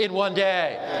baptized in one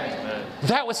day. Amen.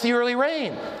 That was the early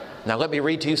rain. Now let me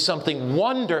read to you something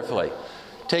wonderfully.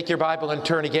 Take your Bible and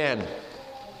turn again.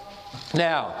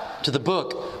 Now, to the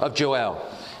book of Joel.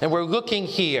 And we're looking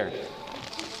here.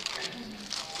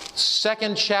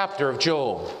 2nd chapter of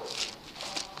Joel.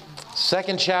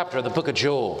 2nd chapter of the book of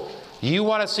Joel. You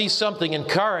want to see something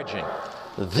encouraging?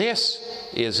 This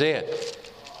is it.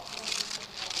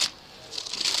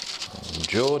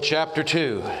 Joel chapter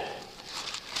 2.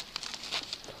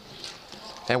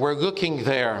 And we're looking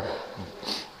there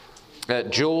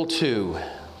at Joel 2.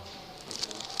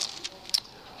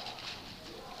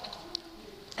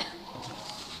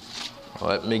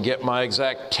 Let me get my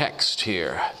exact text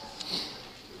here.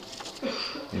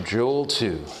 Joel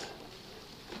 2.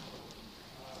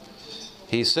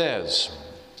 He says,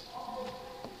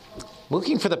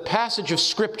 looking for the passage of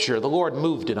Scripture, the Lord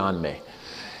moved it on me.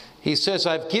 He says,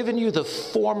 I've given you the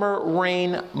former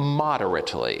rain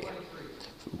moderately.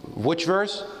 Which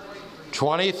verse?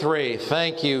 23.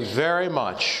 Thank you very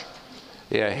much.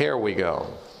 Yeah, here we go.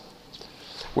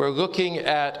 We're looking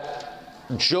at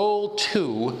Joel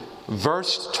 2,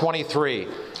 verse 23.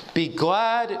 Be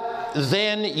glad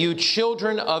then, you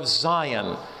children of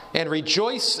Zion, and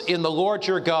rejoice in the Lord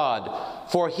your God,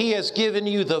 for he has given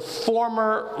you the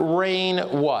former rain,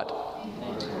 what?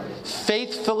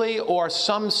 Faithfully, or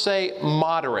some say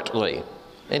moderately.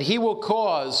 And he will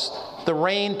cause the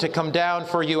rain to come down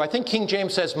for you. I think King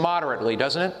James says moderately,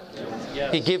 doesn't it?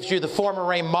 Yes. He gives you the former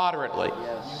rain moderately.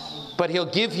 Yes. But he'll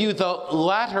give you the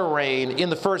latter rain in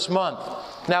the first month.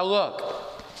 Now look.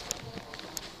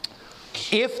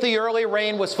 If the early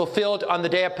rain was fulfilled on the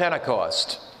day of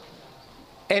Pentecost,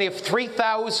 and if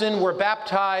 3,000 were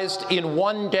baptized in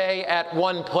one day at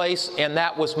one place, and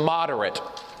that was moderate,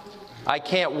 I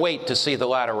can't wait to see the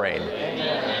latter rain.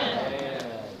 Amen.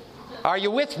 Are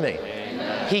you with me?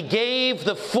 Amen. He gave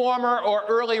the former or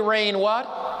early rain what?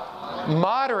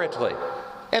 Moderately.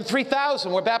 And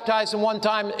 3,000 were baptized in one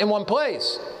time in one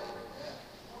place.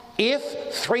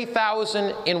 If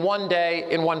 3,000 in one day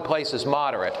in one place is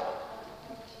moderate,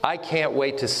 I can't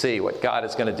wait to see what God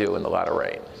is going to do in the latter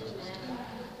rain.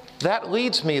 That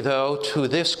leads me, though, to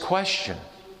this question.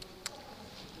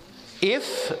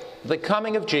 If the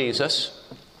coming of Jesus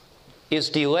is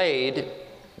delayed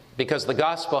because the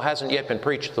gospel hasn't yet been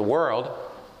preached to the world,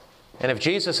 and if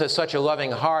Jesus has such a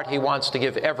loving heart, he wants to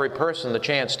give every person the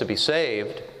chance to be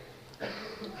saved,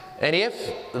 and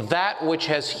if that which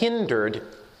has hindered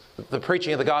the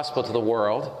preaching of the gospel to the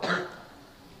world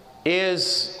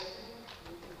is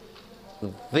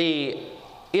the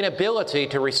inability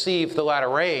to receive the latter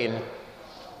rain,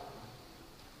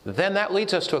 then that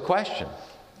leads us to a question.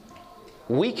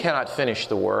 We cannot finish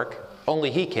the work,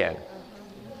 only he can.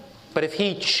 But if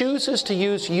he chooses to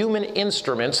use human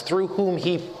instruments through whom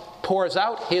he pours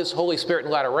out his Holy Spirit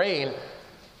in latter rain,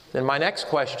 then my next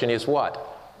question is what?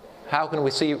 How can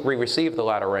we receive the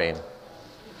latter rain?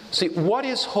 See, what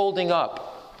is holding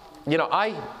up? You know,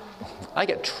 I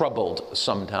get troubled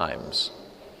sometimes.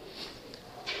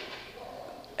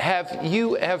 Have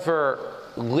you ever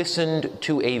listened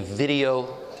to a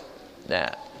video? Nah,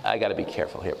 I got to be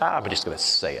careful here. I'm just going to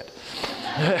say it.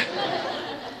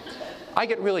 I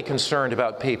get really concerned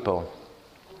about people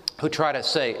who try to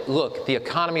say, look, the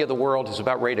economy of the world is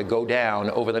about ready to go down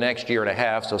over the next year and a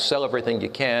half, so sell everything you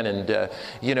can and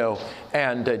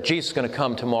Jesus is going to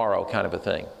come tomorrow, kind of a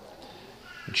thing.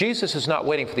 Jesus is not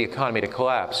waiting for the economy to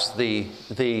collapse. The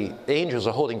angels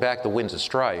are holding back the winds of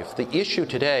strife. The issue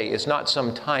today is not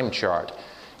some time chart.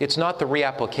 It's not the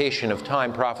reapplication of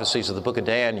time prophecies of the book of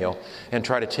Daniel and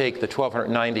try to take the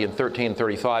 1290 and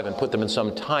 1335 and put them in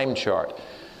some time chart.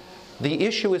 The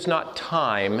issue is not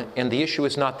time, and the issue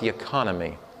is not the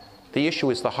economy. The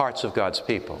issue is the hearts of God's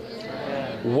people.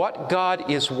 What God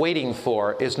is waiting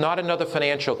for is not another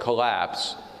financial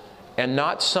collapse, and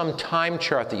not some time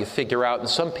chart that you figure out. And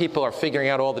some people are figuring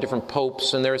out all the different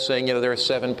popes, and they're saying, there are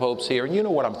 7 popes here. And you know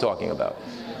what I'm talking about.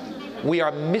 We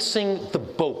are missing the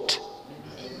boat.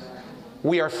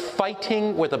 We are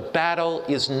fighting where the battle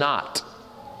is not.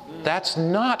 That's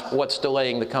not what's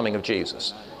delaying the coming of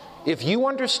Jesus. If you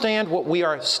understand what we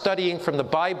are studying from the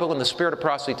Bible and the spirit of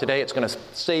prophecy today, it's going to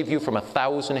save you from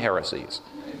 1,000 heresies.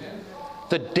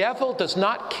 The devil does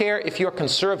not care if you're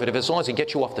conservative as long as he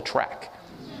gets you off the track.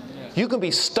 You can be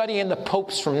studying the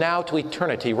popes from now to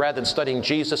eternity rather than studying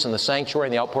Jesus and the sanctuary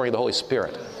and the outpouring of the Holy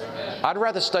Spirit. I'd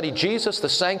rather study Jesus, the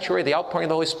sanctuary, the outpouring of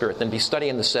the Holy Spirit than be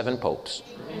studying the 7 popes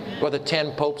or the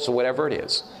 10 popes or whatever it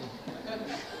is.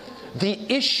 The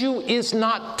issue is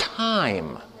not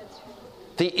time.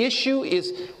 The issue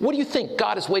is, what do you think?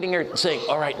 God is waiting here saying,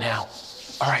 all right now.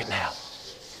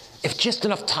 If just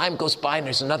enough time goes by and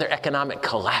there's another economic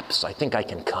collapse, I think I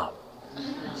can come.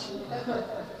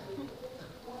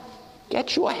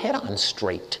 Get your head on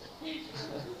straight.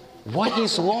 What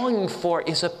he's longing for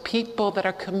is a people that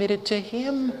are committed to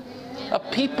him. A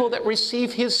people that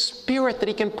receive his Spirit, that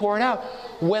he can pour it out.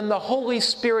 When the Holy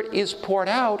Spirit is poured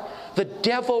out, the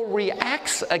devil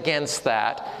reacts against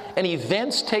that, and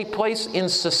events take place in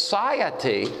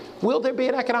society. Will there be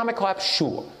an economic collapse?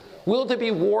 Sure. Will there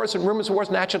be wars and rumors of wars,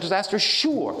 natural disasters?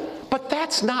 Sure. But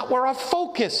that's not where our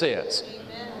focus is.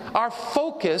 Our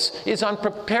focus is on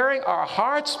preparing our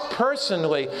hearts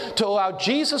personally to allow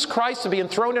Jesus Christ to be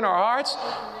enthroned in our hearts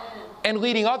and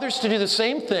leading others to do the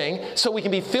same thing so we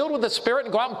can be filled with the Spirit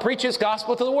and go out and preach his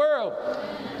gospel to the world.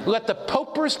 Let the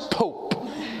popers pope.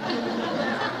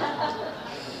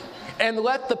 And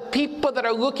let the people that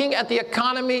are looking at the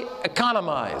economy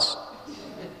economize.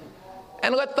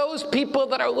 And let those people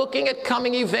that are looking at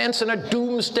coming events and are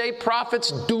doomsday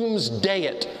prophets doomsday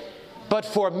it. But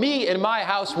for me and my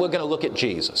house, we're going to look at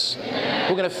Jesus.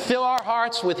 We're going to fill our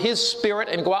hearts with His Spirit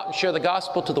and go out and share the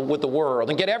gospel with the world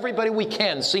and get everybody we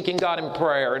can seeking God in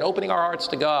prayer and opening our hearts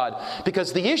to God.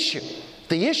 Because the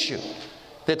issue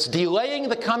that's delaying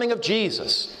the coming of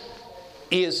Jesus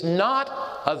is not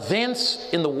events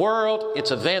in the world,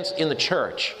 it's events in the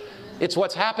church. It's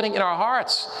what's happening in our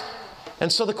hearts.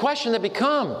 And so the question that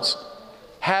becomes,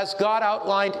 has God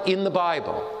outlined in the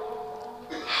Bible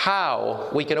how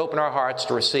we can open our hearts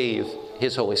to receive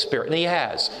His Holy Spirit? And He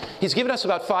has. He's given us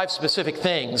about 5 specific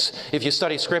things. If you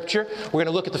study Scripture, we're going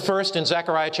to look at the first in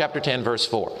Zechariah chapter 10, verse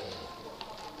 4.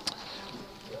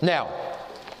 Now,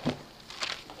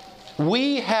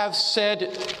 we have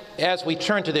said, as we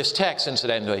turn to this text,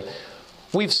 incidentally,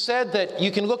 we've said that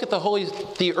you can look at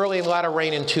the early and latter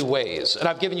rain in 2 ways. And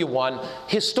I've given you one.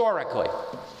 Historically,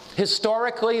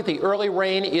 the early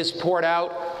rain was poured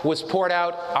out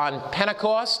on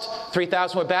Pentecost.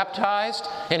 3,000 were baptized.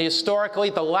 And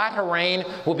historically, the latter rain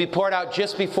will be poured out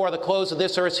just before the close of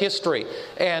this earth's history.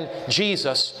 And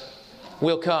Jesus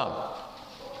will come.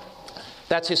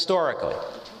 That's historically.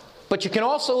 But you can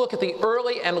also look at the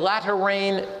early and latter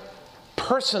rain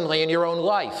personally in your own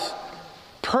life.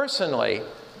 Personally,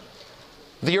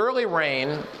 the early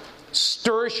rain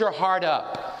stirs your heart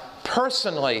up.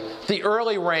 Personally, the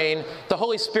early rain, the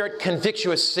Holy Spirit convicts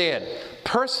you of sin.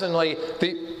 Personally,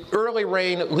 the early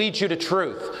rain leads you to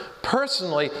truth.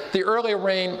 Personally, the early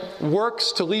rain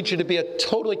works to lead you to be a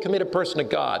totally committed person to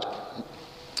God.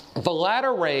 The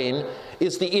latter rain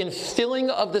is the infilling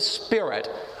of the Spirit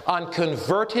on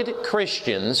converted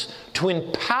Christians to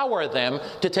empower them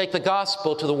to take the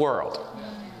gospel to the world.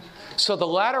 So the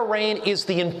latter rain is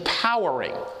the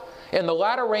empowering. And the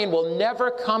latter rain will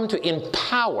never come to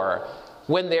empower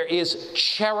when there is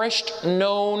cherished,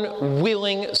 known,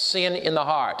 willing sin in the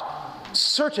heart.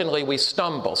 Certainly we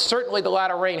stumble. Certainly the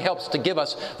latter rain helps to give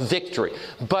us victory.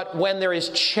 But when there is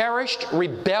cherished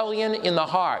rebellion in the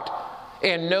heart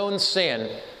and known sin,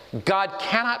 God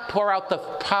cannot pour out the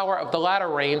power of the latter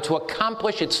rain to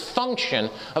accomplish its function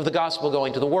of the gospel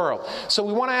going to the world. So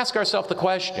we want to ask ourselves the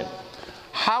question,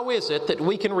 how is it that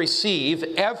we can receive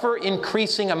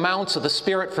ever-increasing amounts of the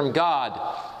Spirit from God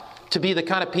to be the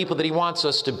kind of people that He wants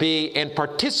us to be and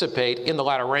participate in the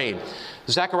latter rain?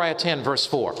 Zechariah 10, verse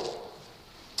 4.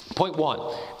 Point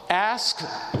 1. Ask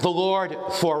the Lord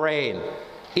for rain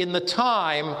in the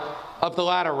time of the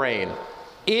latter rain.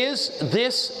 Is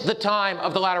this the time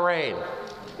of the latter rain?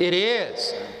 It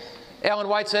is. Ellen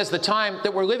White says the time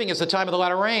that we're living is the time of the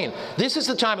latter rain. This is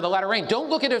the time of the latter rain.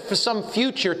 Don't look at it for some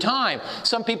future time.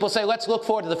 Some people say, let's look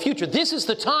forward to the future. This is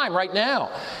the time right now.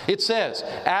 It says,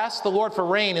 ask the Lord for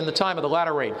rain in the time of the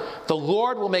latter rain. The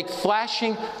Lord will make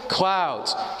flashing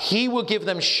clouds. He will give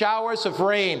them showers of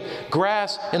rain,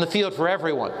 grass in the field for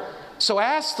everyone. So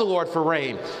ask the Lord for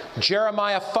rain.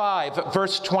 Jeremiah 5,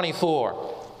 verse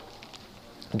 24.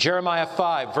 Jeremiah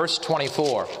 5, verse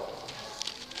 24.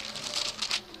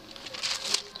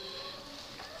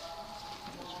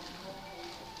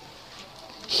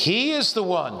 He is the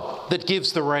one that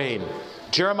gives the rain.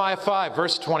 Jeremiah 5,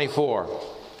 verse 24.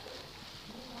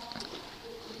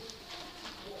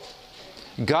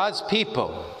 God's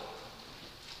people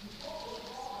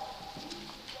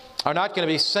are not going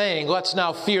to be saying, let's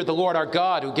now fear the Lord our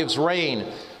God who gives rain.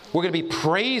 We're going to be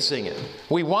praising it.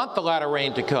 We want the latter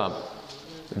rain to come.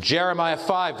 Jeremiah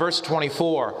 5, verse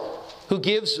 24, who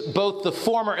gives both the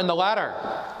former and the latter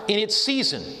in its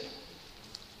season.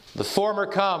 The former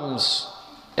comes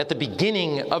at the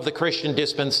beginning of the Christian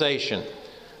dispensation.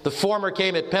 The former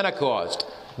came at Pentecost.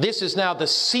 This is now the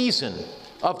season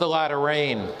of the latter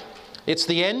rain. It's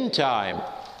the end time.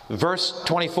 Verse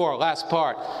 24, last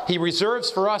part. He reserves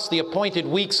for us the appointed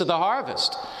weeks of the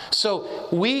harvest. So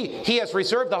He has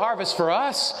reserved the harvest for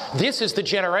us. This is the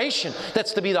generation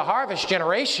that's to be the harvest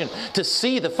generation, to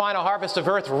see the final harvest of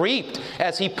earth reaped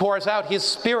as He pours out His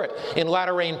Spirit in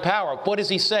latter rain power. What does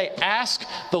He say? Ask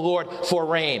the Lord for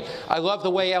rain. I love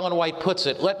the way Ellen White puts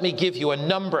it. Let me give you a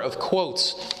number of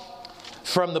quotes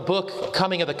from the book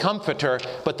Coming of the Comforter,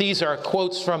 but these are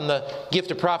quotes from the Gift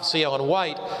of Prophecy, Ellen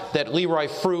White, that Leroy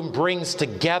Froom brings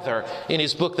together in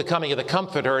his book, The Coming of the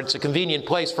Comforter. It's a convenient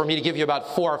place for me to give you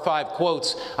about 4 or 5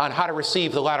 quotes on how to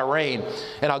receive the latter rain,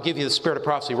 and I'll give you the Spirit of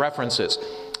Prophecy references.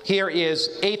 Here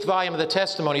is 8th volume of the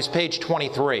Testimonies, page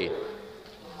 23.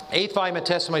 8th volume of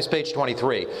Testimonies, page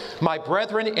 23. My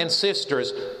brethren and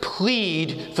sisters,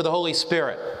 plead for the Holy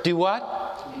Spirit. Do what?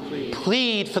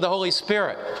 Plead for the Holy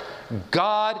Spirit.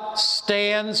 God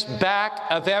stands back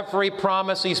of every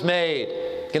promise He's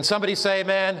made. Can somebody say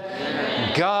amen? Amen?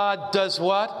 God does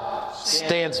what?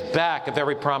 Stands back of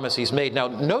every promise he's made. Now,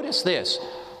 notice this.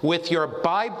 With your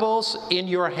Bibles in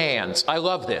your hands. I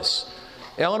love this.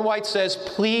 Ellen White says,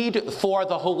 plead for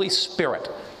the Holy Spirit.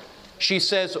 She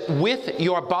says, with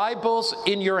your Bibles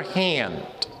in your hand,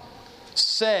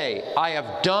 say, I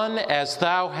have done as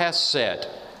thou hast said.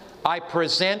 I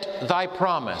present thy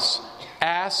promise.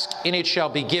 Ask, and it shall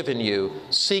be given you.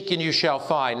 Seek, and you shall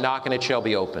find. Knock, and it shall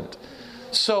be opened.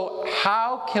 So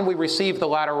how can we receive the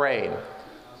latter rain?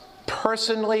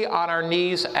 Personally on our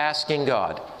knees asking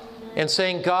God and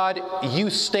saying, God, you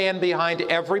stand behind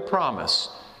every promise.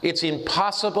 It's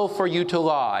impossible for you to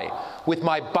lie. With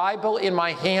my Bible in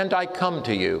my hand, I come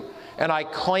to you, and I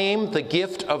claim the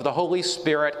gift of the Holy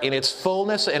Spirit in its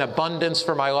fullness and abundance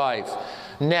for my life.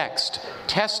 Next,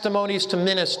 Testimonies to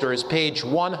Ministers, page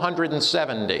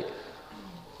 170.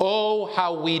 Oh,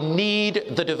 how we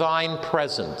need the divine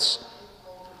presence.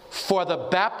 For the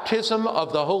baptism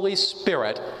of the Holy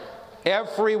Spirit,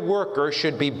 every worker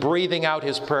should be breathing out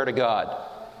his prayer to God.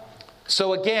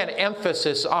 So again,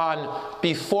 emphasis on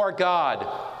before God,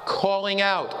 calling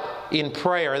out in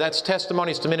prayer. That's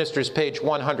Testimonies to Ministers, page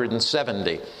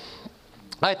 170.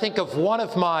 I think of one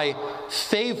of my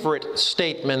favorite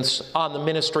statements on the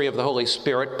ministry of the Holy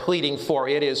Spirit, pleading for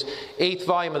it, is 8th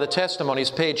volume of the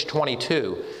Testimonies, page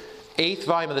 22. 8th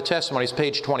volume of the Testimonies,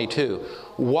 page 22.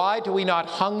 Why do we not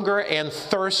hunger and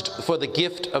thirst for the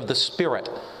gift of the Spirit,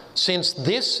 since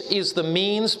this is the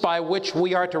means by which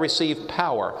we are to receive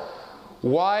power?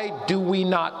 Why do we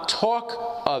not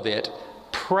talk of it,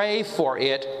 pray for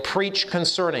it, preach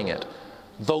concerning it?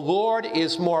 The Lord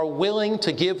is more willing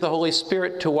to give the Holy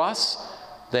Spirit to us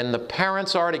than the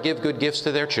parents are to give good gifts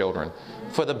to their children.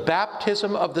 For the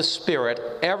baptism of the Spirit,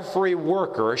 every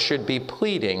worker should be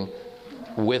pleading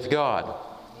with God.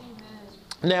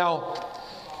 Now,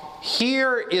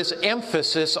 here is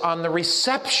emphasis on the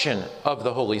reception of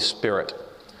the Holy Spirit.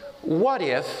 What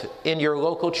if in your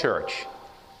local church,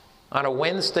 on a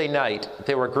Wednesday night,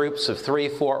 there were groups of 3,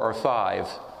 4, or 5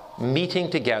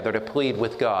 meeting together to plead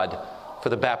with God for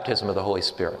the baptism of the Holy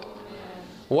Spirit?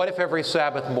 What if every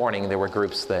Sabbath morning there were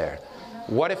groups there?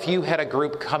 What if you had a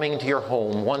group coming to your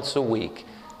home once a week,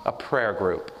 a prayer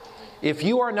group? If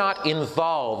you are not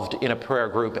involved in a prayer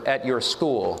group at your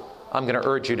school, I'm going to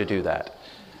urge you to do that.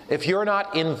 If you're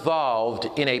not involved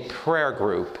in a prayer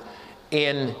group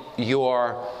in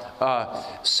your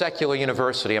secular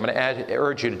university, I'm going to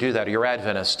urge you to do that, or your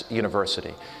Adventist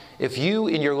university. If you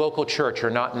in your local church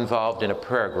are not involved in a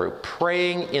prayer group,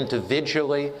 praying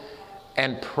individually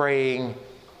and praying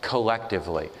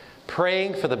collectively,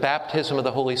 praying for the baptism of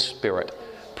the Holy Spirit,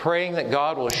 praying that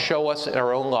God will show us in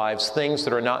our own lives things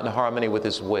that are not in harmony with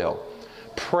His will,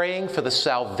 praying for the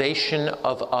salvation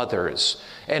of others,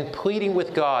 and pleading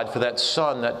with God for that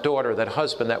son, that daughter, that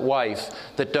husband, that wife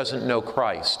that doesn't know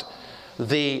Christ.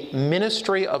 The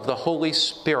ministry of the Holy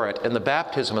Spirit and the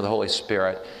baptism of the Holy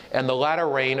Spirit and the latter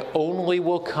rain only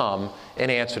will come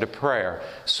in answer to prayer.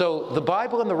 So the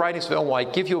Bible and the writings of Ellen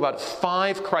White give you about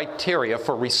 5 criteria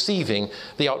for receiving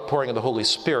the outpouring of the Holy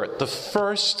Spirit. The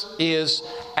first is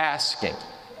asking.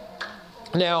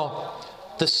 Now,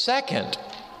 the second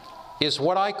is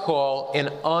what I call an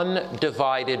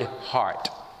undivided heart.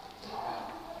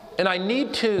 And I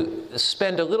need to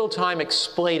spend a little time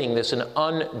explaining this, an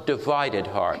undivided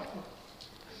heart.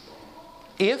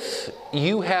 If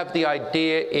you have the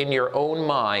idea in your own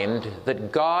mind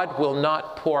that God will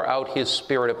not pour out His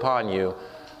Spirit upon you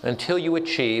until you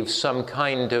achieve some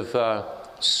kind of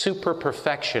super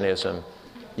perfectionism,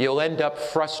 you'll end up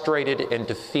frustrated and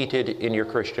defeated in your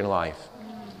Christian life.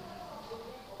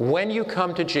 When you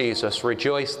come to Jesus,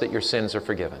 rejoice that your sins are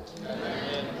forgiven.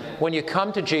 When you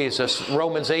come to Jesus,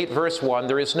 Romans 8, verse 1,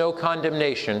 there is no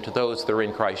condemnation to those that are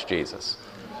in Christ Jesus.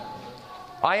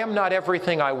 I am not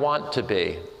everything I want to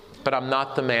be, but I'm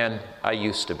not the man I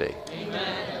used to be.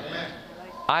 Amen.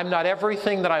 I'm not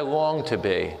everything that I long to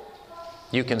be,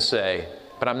 you can say,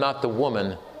 but I'm not the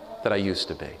woman that I used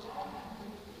to be.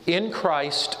 In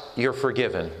Christ, you're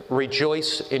forgiven.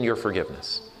 Rejoice in your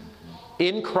forgiveness.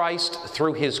 In Christ,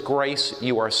 through His grace,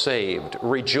 you are saved.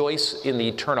 Rejoice in the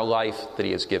eternal life that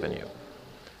He has given you.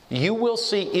 You will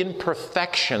see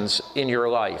imperfections in your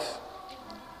life.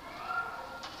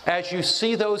 As you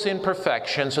see those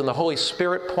imperfections and the Holy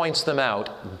Spirit points them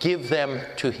out, give them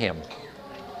to Him.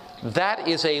 That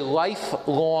is a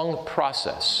lifelong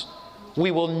process.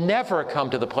 We will never come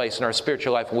to the place in our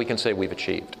spiritual life when we can say we've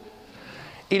achieved.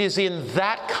 It is in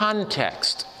that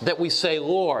context that we say,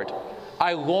 Lord,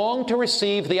 I long to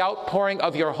receive the outpouring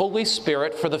of your Holy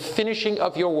Spirit for the finishing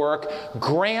of your work.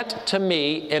 Grant to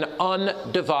me an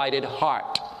undivided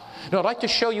heart. Now, I'd like to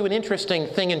show you an interesting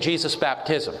thing in Jesus'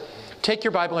 baptism. Take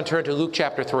your Bible and turn to Luke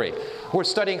chapter 3. We're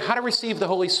studying how to receive the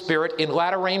Holy Spirit in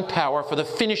latter rain power for the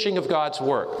finishing of God's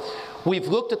work. We've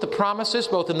looked at the promises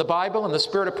both in the Bible and the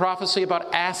spirit of prophecy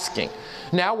about asking.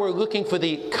 Now we're looking for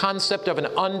the concept of an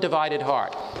undivided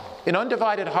heart. An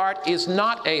undivided heart is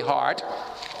not a heart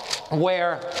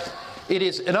where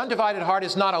an undivided heart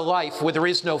is not a life where there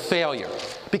is no failure.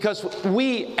 Because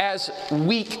we as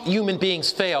weak human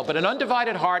beings fail. But an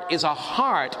undivided heart is a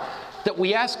heart that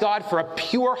we ask God for a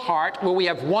pure heart where we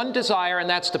have one desire, and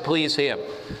that's to please Him.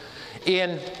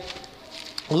 In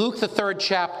Luke, the 3rd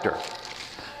chapter,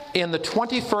 in the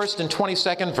 21st and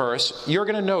 22nd verse, you're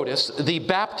going to notice the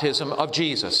baptism of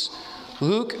Jesus.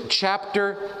 Luke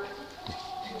chapter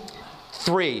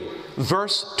 3,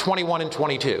 verse 21 and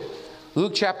 22.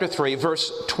 Luke chapter 3,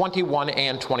 verse 21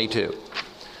 and 22.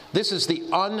 This is the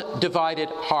undivided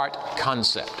heart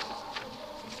concept.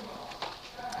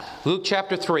 Luke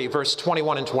chapter 3, verse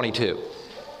 21 and 22.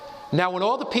 Now when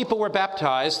all the people were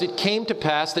baptized, it came to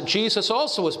pass that Jesus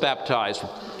also was baptized.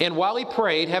 And while he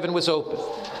prayed, heaven was opened.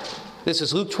 This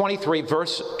is Luke 23,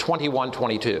 verse 21,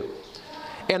 22.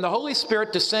 And the Holy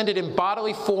Spirit descended in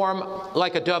bodily form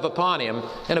like a dove upon him.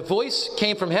 And a voice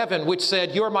came from heaven which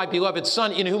said, "You are my beloved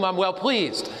Son, in whom I'm well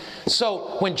pleased."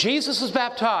 So when Jesus was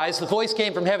baptized, the voice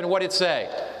came from heaven. What did it say?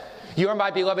 "You are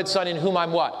my beloved Son, in whom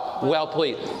I'm" what? Well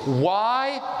pleased.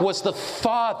 Why was the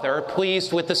Father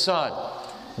pleased with the Son?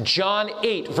 John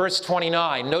 8, verse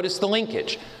 29. Notice the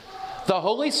linkage. The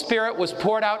Holy Spirit was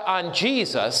poured out on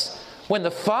Jesus when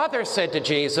the Father said to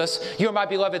Jesus, "You are my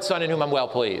beloved Son, in whom I'm well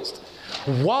pleased."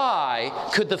 Why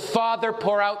could the Father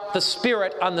pour out the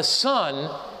Spirit on the Son?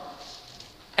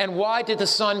 And why did the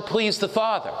Son please the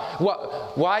Father?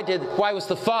 Why was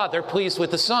the Father pleased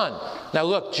with the Son? Now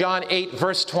look, John 8,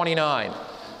 verse 29.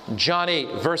 John 8,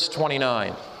 verse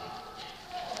 29.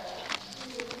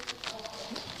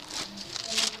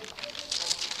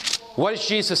 What does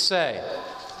Jesus say?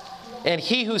 "And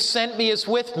he who sent me is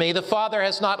with me. The Father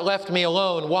has not left me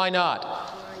alone." Why not?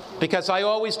 Because I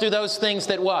always do those things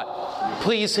that what?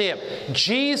 Please him.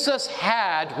 Jesus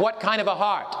had what kind of a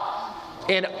heart?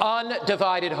 An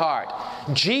undivided heart.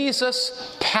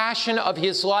 Jesus' passion of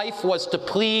his life was to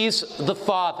please the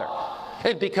Father.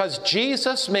 And because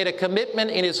Jesus made a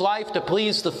commitment in his life to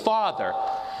please the Father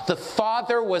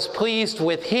was pleased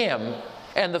with him,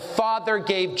 and the Father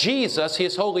gave Jesus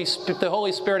the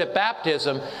Holy Spirit at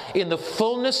baptism in the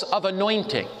fullness of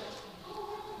anointing.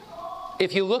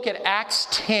 If you look at Acts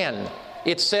 10,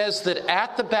 it says that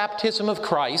at the baptism of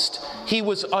Christ, he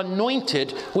was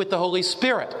anointed with the Holy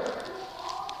Spirit.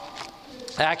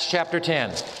 Acts chapter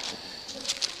 10.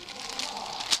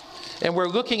 And we're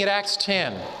looking at Acts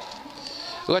 10.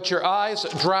 Let your eyes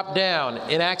drop down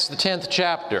in Acts the 10th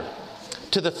chapter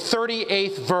to the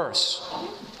 38th verse.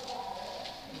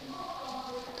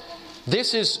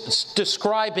 This is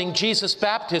describing Jesus'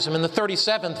 baptism in the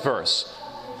 37th verse.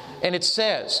 And it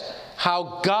says,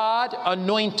 how God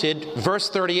anointed, verse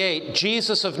 38,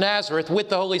 Jesus of Nazareth with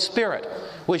the Holy Spirit.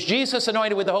 Was Jesus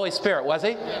anointed with the Holy Spirit, was he?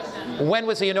 Yes. When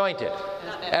was he anointed?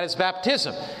 At his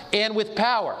baptism. And with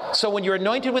power. So when you're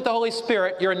anointed with the Holy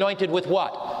Spirit, you're anointed with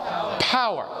what?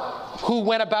 Power. Who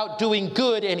went about doing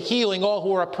good and healing all who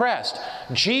were oppressed.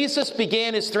 Jesus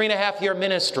began his 3.5-year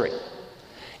ministry.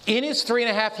 In his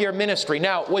 3.5-year ministry,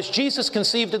 now, was Jesus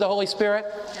conceived of the Holy Spirit?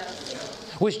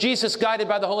 Yes. Was Jesus guided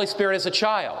by the Holy Spirit as a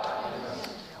child?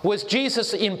 Was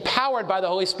Jesus empowered by the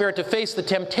Holy Spirit to face the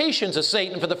temptations of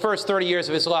Satan for the first 30 years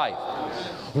of his life?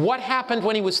 What happened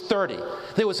when he was 30?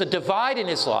 There was a divide in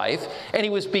his life, and he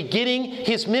was beginning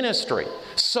his ministry.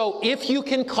 So if you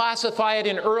can classify it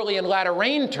in early and latter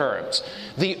rain terms,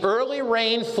 the early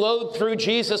rain flowed through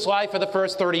Jesus' life for the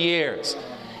first 30 years.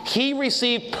 He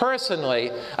received personally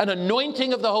an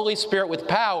anointing of the Holy Spirit with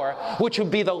power, which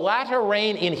would be the latter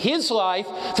rain in his life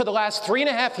for the last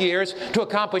 3.5 years to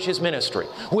accomplish his ministry.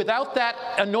 Without that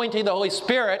anointing of the Holy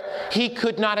Spirit, he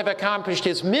could not have accomplished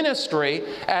his ministry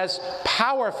as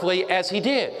powerfully as he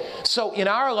did. So in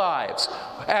our lives,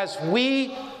 as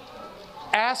we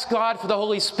ask God for the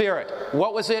Holy Spirit,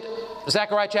 what was it?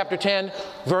 Zechariah chapter 10,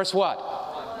 verse what?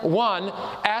 1,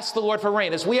 ask the Lord for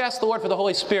rain. As we ask the Lord for the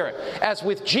Holy Spirit, as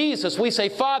with Jesus, we say,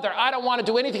 Father, I don't want to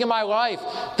do anything in my life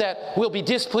that will be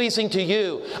displeasing to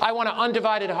you. I want an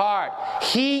undivided heart.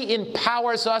 He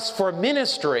empowers us for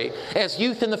ministry as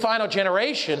youth in the final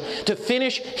generation to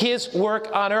finish his work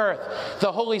on earth.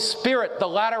 The Holy Spirit, the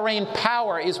latter rain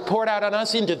power, is poured out on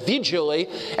us individually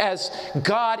as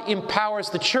God empowers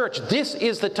the church. This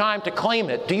is the time to claim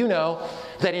it. Do you know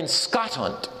that in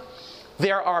Scotland,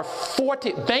 there are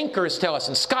 40, bankers tell us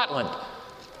in Scotland,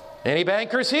 Any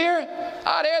bankers here?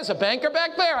 Ah, there's a banker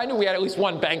back there. I knew we had at least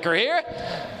one banker here.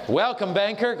 Welcome,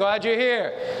 banker. Glad you're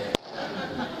here.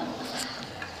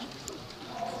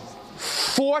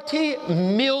 40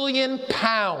 million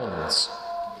pounds.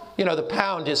 You know, the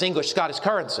pound is English-Scottish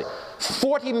currency.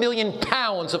 40 million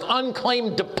pounds of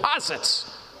unclaimed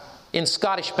deposits in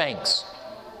Scottish banks.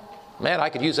 Man, I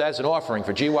could use that as an offering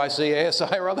for GYC,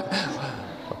 ASI, or other.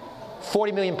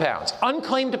 40 million pounds.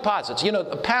 Unclaimed deposits. You know,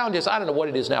 a pound is, I don't know what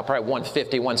it is now, probably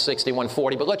 150, 160,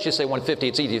 140, but let's just say 150,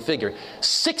 it's easy to figure.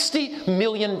 $60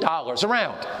 million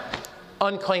around.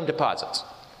 Unclaimed deposits.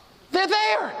 They're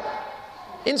there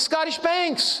in Scottish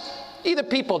banks. Either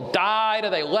people died or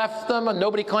they left them and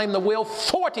nobody claimed the will.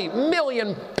 40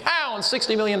 million pounds,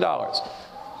 $60 million.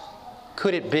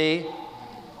 Could it be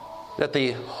that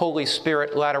the Holy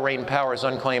Spirit latter rain power is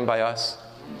unclaimed by us?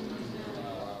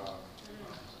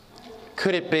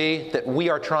 Could it be that we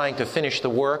are trying to finish the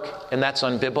work and that's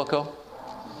unbiblical?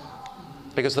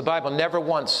 Because the Bible never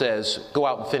once says, go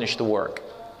out and finish the work.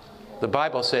 The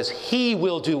Bible says He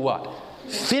will do what?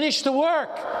 Finish the work.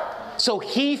 So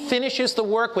He finishes the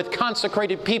work with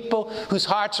consecrated people whose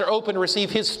hearts are open to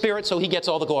receive His Spirit, so He gets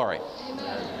all the glory.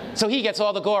 So He gets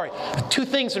all the glory. Two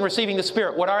things in receiving the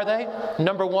Spirit. What are they?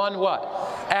 Number one, what?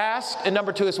 Ask. And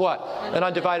number two is what? An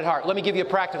undivided heart. Let me give you a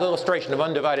practical illustration of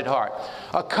undivided heart.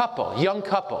 A couple, young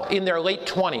couple, in their late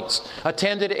 20s,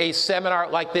 attended a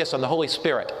seminar like this on the Holy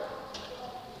Spirit.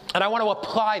 And I want to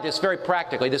apply this very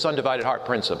practically, this undivided heart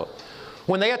principle.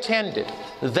 When they attended,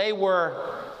 they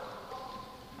were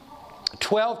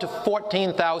 $12,000 to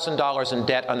 $14,000 in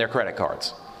debt on their credit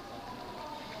cards.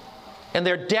 And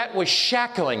their debt was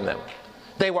shackling them.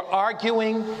 They were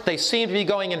arguing. They seemed to be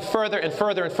going in further and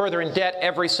further and further in debt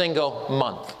every single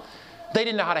month. They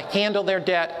didn't know how to handle their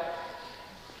debt.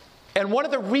 And one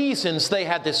of the reasons they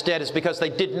had this debt is because they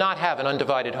did not have an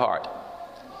undivided heart.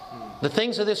 The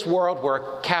things of this world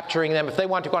were capturing them. If they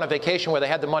wanted to go on a vacation where they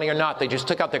had the money or not, they just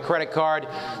took out their credit card,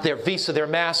 their Visa, their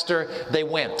Master, they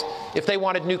went. If they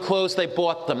wanted new clothes, they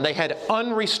bought them. They had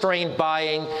unrestrained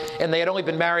buying, and they had only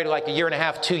been married like a year and a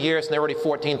half, 2 years, and they're already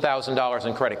 $14,000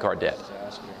 in credit card debt.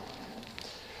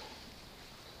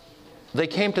 They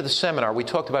came to the seminar. We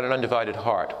talked about an undivided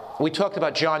heart. We talked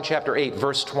about John chapter 8,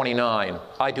 verse 29.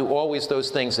 I do always those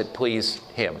things that please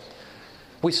Him.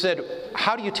 We said,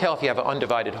 how do you tell if you have an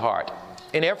undivided heart?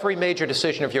 In every major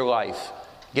decision of your life,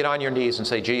 get on your knees and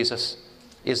say, Jesus,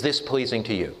 is this pleasing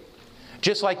to you?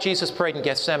 Just like Jesus prayed in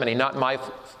Gethsemane, not my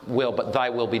will, but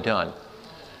thy will be done.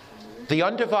 The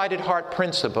undivided heart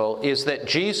principle is that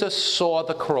Jesus saw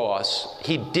the cross.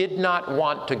 He did not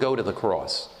want to go to the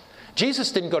cross.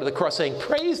 Jesus didn't go to the cross saying,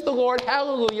 praise the Lord,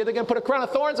 hallelujah, they're going to put a crown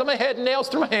of thorns on my head and nails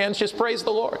through my hands, just praise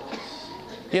the Lord.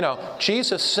 You know,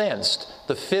 Jesus sensed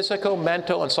the physical,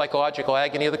 mental, and psychological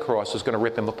agony of the cross was going to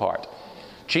rip Him apart.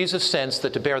 Jesus sensed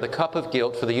that to bear the cup of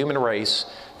guilt for the human race,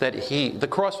 that the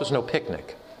cross was no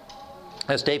picnic.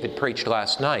 As David preached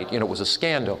last night, it was a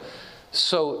scandal.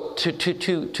 So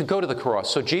to go to the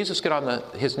cross. So Jesus got on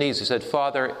his knees. He said,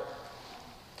 Father,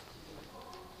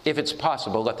 if it's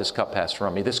possible, let this cup pass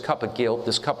from me. This cup of guilt,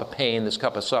 this cup of pain, this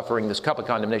cup of suffering, this cup of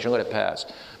condemnation, let it pass.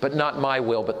 But not my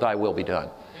will, but thy will be done.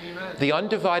 Amen. The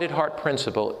undivided heart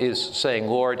principle is saying,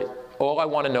 Lord, all I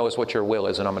want to know is what your will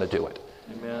is, and I'm going to do it.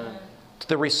 Amen.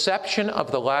 The reception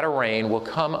of the latter rain will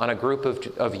come on a group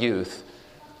of youth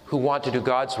who want to do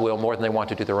God's will more than they want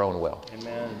to do their own will.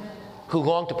 Amen. Who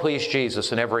long to please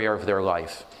Jesus in every area of their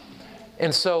life.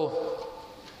 And so,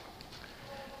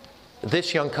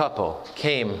 this young couple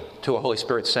came to a Holy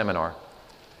Spirit seminar.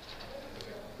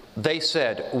 They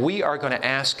said, we are going to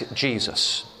ask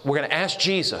Jesus. We're going to ask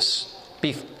Jesus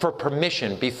for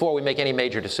permission before we make any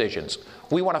major decisions.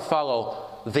 We want to follow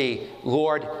the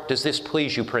Lord, does this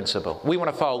please you principle. We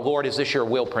want to follow Lord, is this your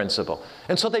will principle.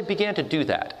 And so they began to do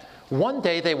that. One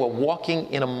day they were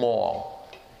walking in a mall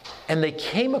and they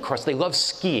came across, they love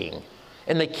skiing,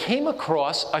 and they came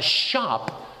across a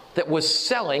shop that was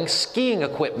selling skiing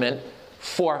equipment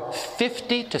for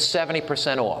 50 to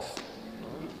 70% off.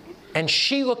 And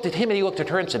she looked at him and he looked at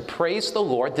her and said, praise the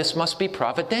Lord, this must be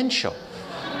providential.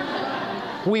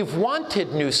 We've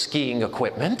wanted new skiing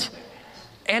equipment,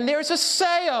 and there's a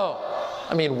sale.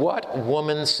 I mean, what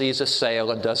woman sees a sale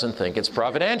and doesn't think it's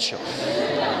providential?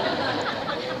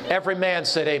 Every man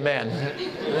said amen.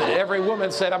 Every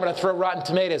woman said, I'm going to throw rotten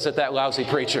tomatoes at that lousy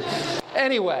preacher.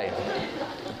 Anyway,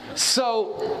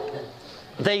 so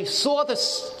they saw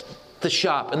the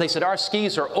shop, and they said, our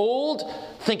skis are old.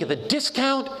 Think of the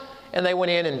discount. And they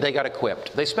went in and they got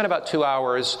equipped. They spent about 2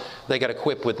 hours. They got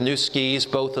equipped with new skis,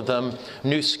 both of them,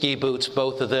 new ski boots,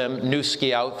 both of them, new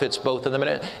ski outfits, both of them.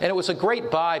 And it was a great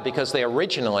buy because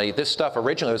this stuff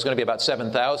originally was going to be about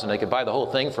 $7,000. They could buy the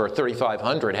whole thing for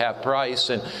 $3,500, half price.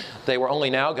 And they were only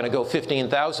now going to go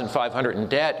 $15,500 in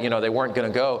debt. They weren't going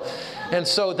to go. And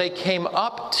so they came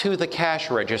up to the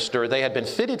cash register. They had been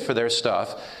fitted for their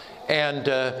stuff. And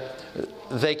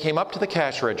they came up to the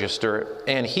cash register,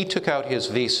 and he took out his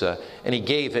Visa, and he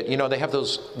gave it. They have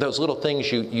those little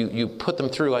things you put them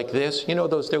through like this.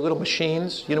 They're little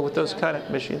machines, with those kind of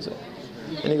machines.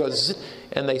 And he goes,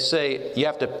 and they say, you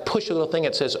have to push a little thing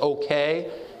that says, okay,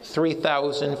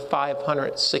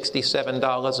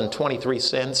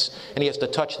 $3,567.23. And he has to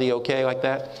touch the okay like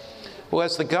that. Well,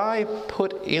 as the guy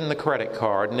put in the credit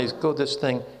card, and he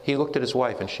looked at his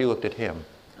wife, and she looked at him.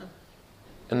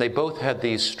 And they both had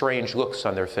these strange looks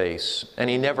on their face. And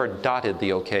he never dotted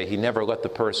the okay. He never let the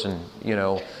person,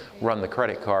 run the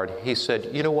credit card. He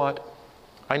said, you know what?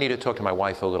 I need to talk to my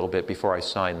wife a little bit before I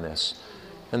sign this.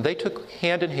 And they took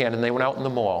hand in hand and they went out in the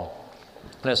mall.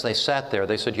 And as they sat there,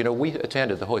 they said, we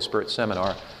attended the Holy Spirit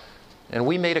seminar. And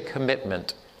we made a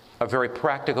commitment, a very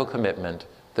practical commitment,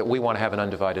 that we want to have an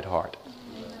undivided heart.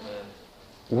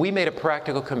 We made a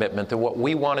practical commitment that what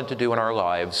we wanted to do in our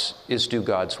lives is do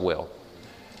God's will.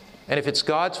 And if it's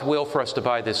God's will for us to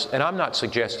buy this, and I'm not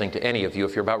suggesting to any of you,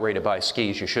 if you're about ready to buy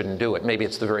skis, you shouldn't do it. Maybe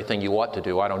it's the very thing you ought to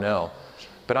do. I don't know.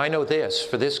 But I know this.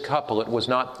 For this couple, it was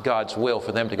not God's will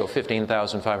for them to go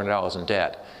 $15,500 in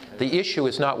debt. The issue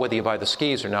is not whether you buy the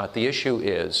skis or not. The issue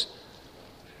is,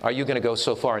 are you going to go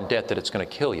so far in debt that it's going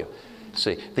to kill you?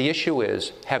 See, the issue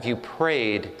is, have you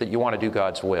prayed that you want to do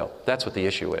God's will? That's what the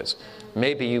issue is.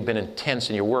 Maybe you've been intense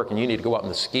in your work and you need to go out on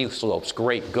the ski slopes.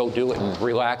 Great, go do it and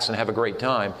relax and have a great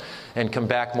time and come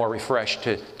back more refreshed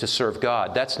to serve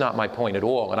God. That's not my point at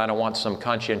all. And I don't want some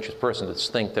conscientious person to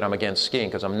think that I'm against skiing,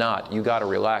 because I'm not. You got to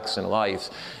relax in life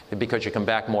because you come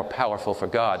back more powerful for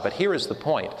God. But here is the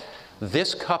point.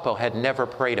 This couple had never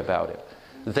prayed about it.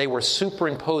 They were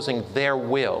superimposing their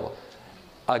will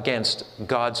against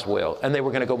God's will. And they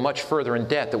were going to go much further in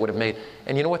debt that would have made.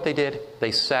 And you know what they did?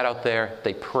 They sat out there,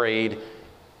 they prayed,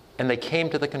 and they came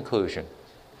to the conclusion,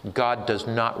 God does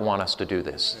not want us to do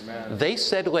this. Amen. They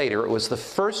said later it was the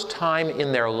first time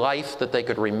in their life that they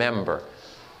could remember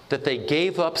that they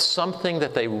gave up something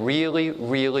that they really,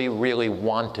 really, really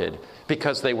wanted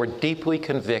because they were deeply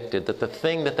convicted that the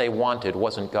thing that they wanted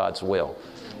wasn't God's will.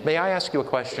 May I ask you a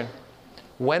question?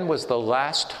 When was the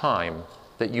last time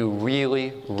that you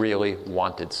really, really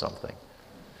wanted something?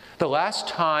 The last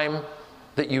time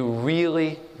that you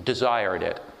really desired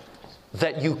it,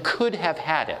 that you could have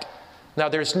had it. Now,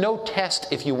 there's no test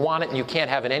if you want it and you can't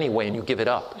have it anyway and you give it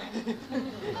up.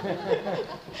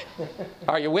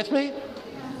 Are you with me?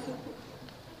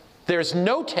 There's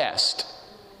no test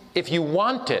if you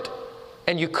want it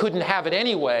and you couldn't have it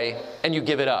anyway and you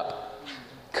give it up.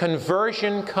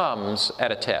 Conversion comes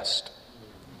at a test.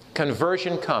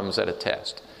 Conversion comes at a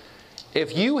test.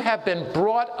 If you have been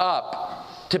brought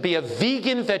up to be a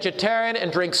vegan, vegetarian,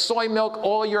 and drink soy milk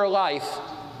all your life,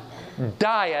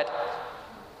 diet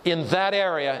in that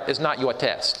area is not your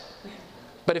test.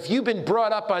 But if you've been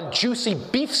brought up on juicy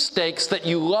beef steaks that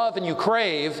you love and you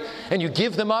crave, and you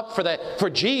give them up for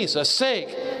Jesus'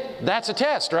 sake, that's a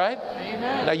test, right?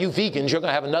 Amen. Now, you vegans, you're going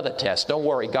to have another test. Don't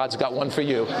worry, God's got one for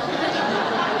you.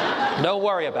 Don't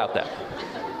worry about that.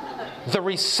 The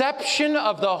reception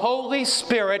of the Holy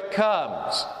Spirit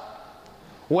comes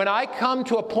when I come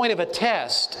to a point of a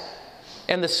test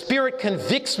and the Spirit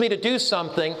convicts me to do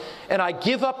something and I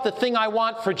give up the thing I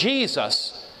want for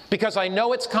Jesus because I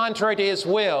know it's contrary to His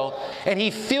will, and He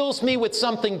fills me with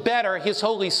something better, His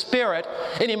Holy Spirit,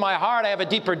 and in my heart I have a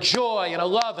deeper joy and a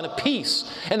love and a peace.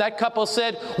 And that couple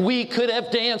said, we could have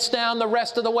danced down the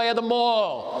rest of the way of the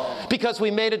mall because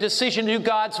we made a decision to do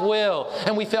God's will,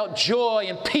 and we felt joy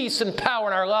and peace and power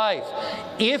in our life.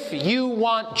 If you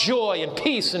want joy and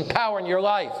peace and power in your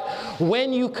life,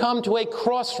 when you come to a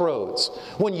crossroads,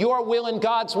 when your will and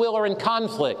God's will are in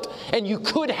conflict, and you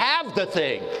could have the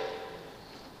thing,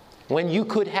 when you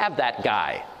could have that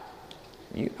guy,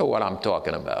 you know what I'm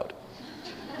talking about.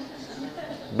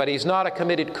 But he's not a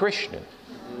committed Christian.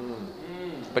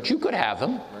 But you could have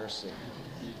him.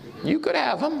 You could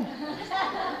have him.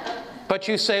 But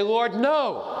you say, Lord,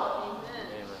 no.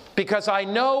 Because I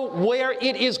know where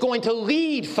it is going to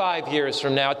lead 5 years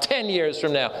from now, 10 years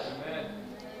from now.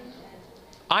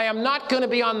 I am not going to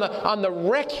be on the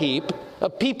wreck heap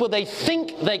of people they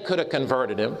think they could have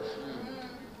converted him.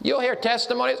 You'll hear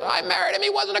testimonies, I married him, he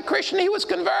wasn't a Christian, he was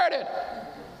converted.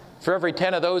 for every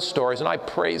 10 of those stories. And I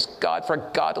praise God for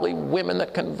godly women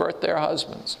that convert their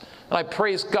husbands. And I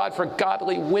praise God for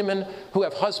godly women who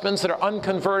have husbands that are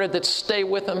unconverted, that stay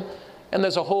with them. And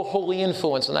there's a whole holy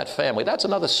influence in that family. That's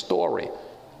another story.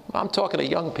 I'm talking to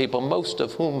young people, most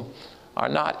of whom are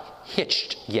not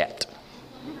hitched yet.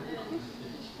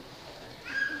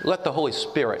 Let the Holy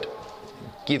Spirit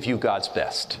give you God's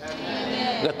best.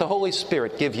 Amen. Let the Holy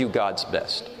Spirit give you God's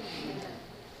best.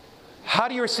 How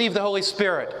do you receive the Holy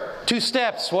Spirit? 2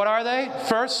 steps. What are they?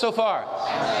 First, so far,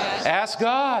 ask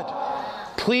God.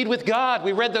 Plead with God.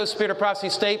 We read those Spirit of Prophecy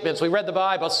statements. We read the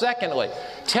Bible. Secondly,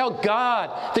 tell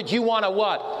God that you want a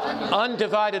what?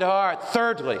 Undivided heart.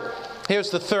 Thirdly, here's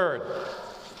the third.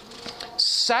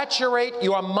 Saturate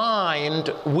your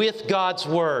mind with God's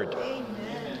Word.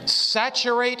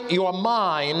 Saturate your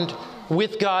mind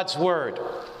with God's Word.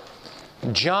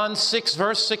 John 6,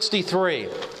 verse 63.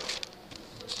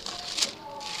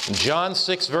 John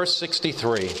 6, verse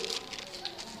 63.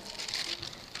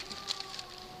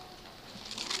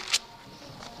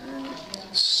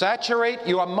 Saturate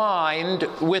your mind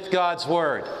with God's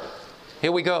Word.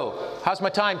 Here we go. How's my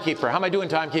timekeeper? How am I doing,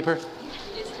 timekeeper?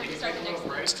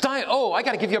 It's time. Oh, I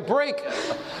got to give you a break.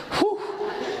 Whew.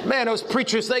 Man, those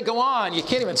preachers, they go on. You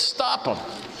can't even stop them.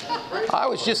 I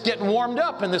was just getting warmed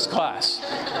up in this class.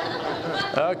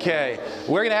 Okay,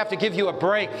 we're going to have to give you a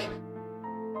break.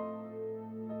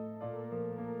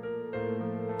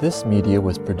 This media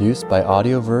was produced by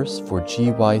Audioverse for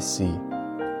GYC,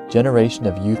 Generation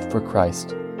of Youth for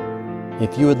Christ.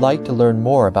 If you would like to learn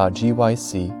more about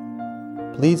GYC,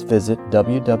 please visit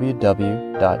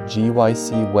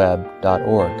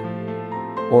www.gycweb.org.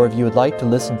 Or if you would like to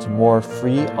listen to more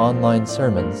free online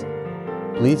sermons,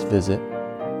 please visit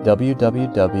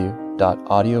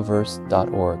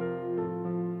www.audioverse.org.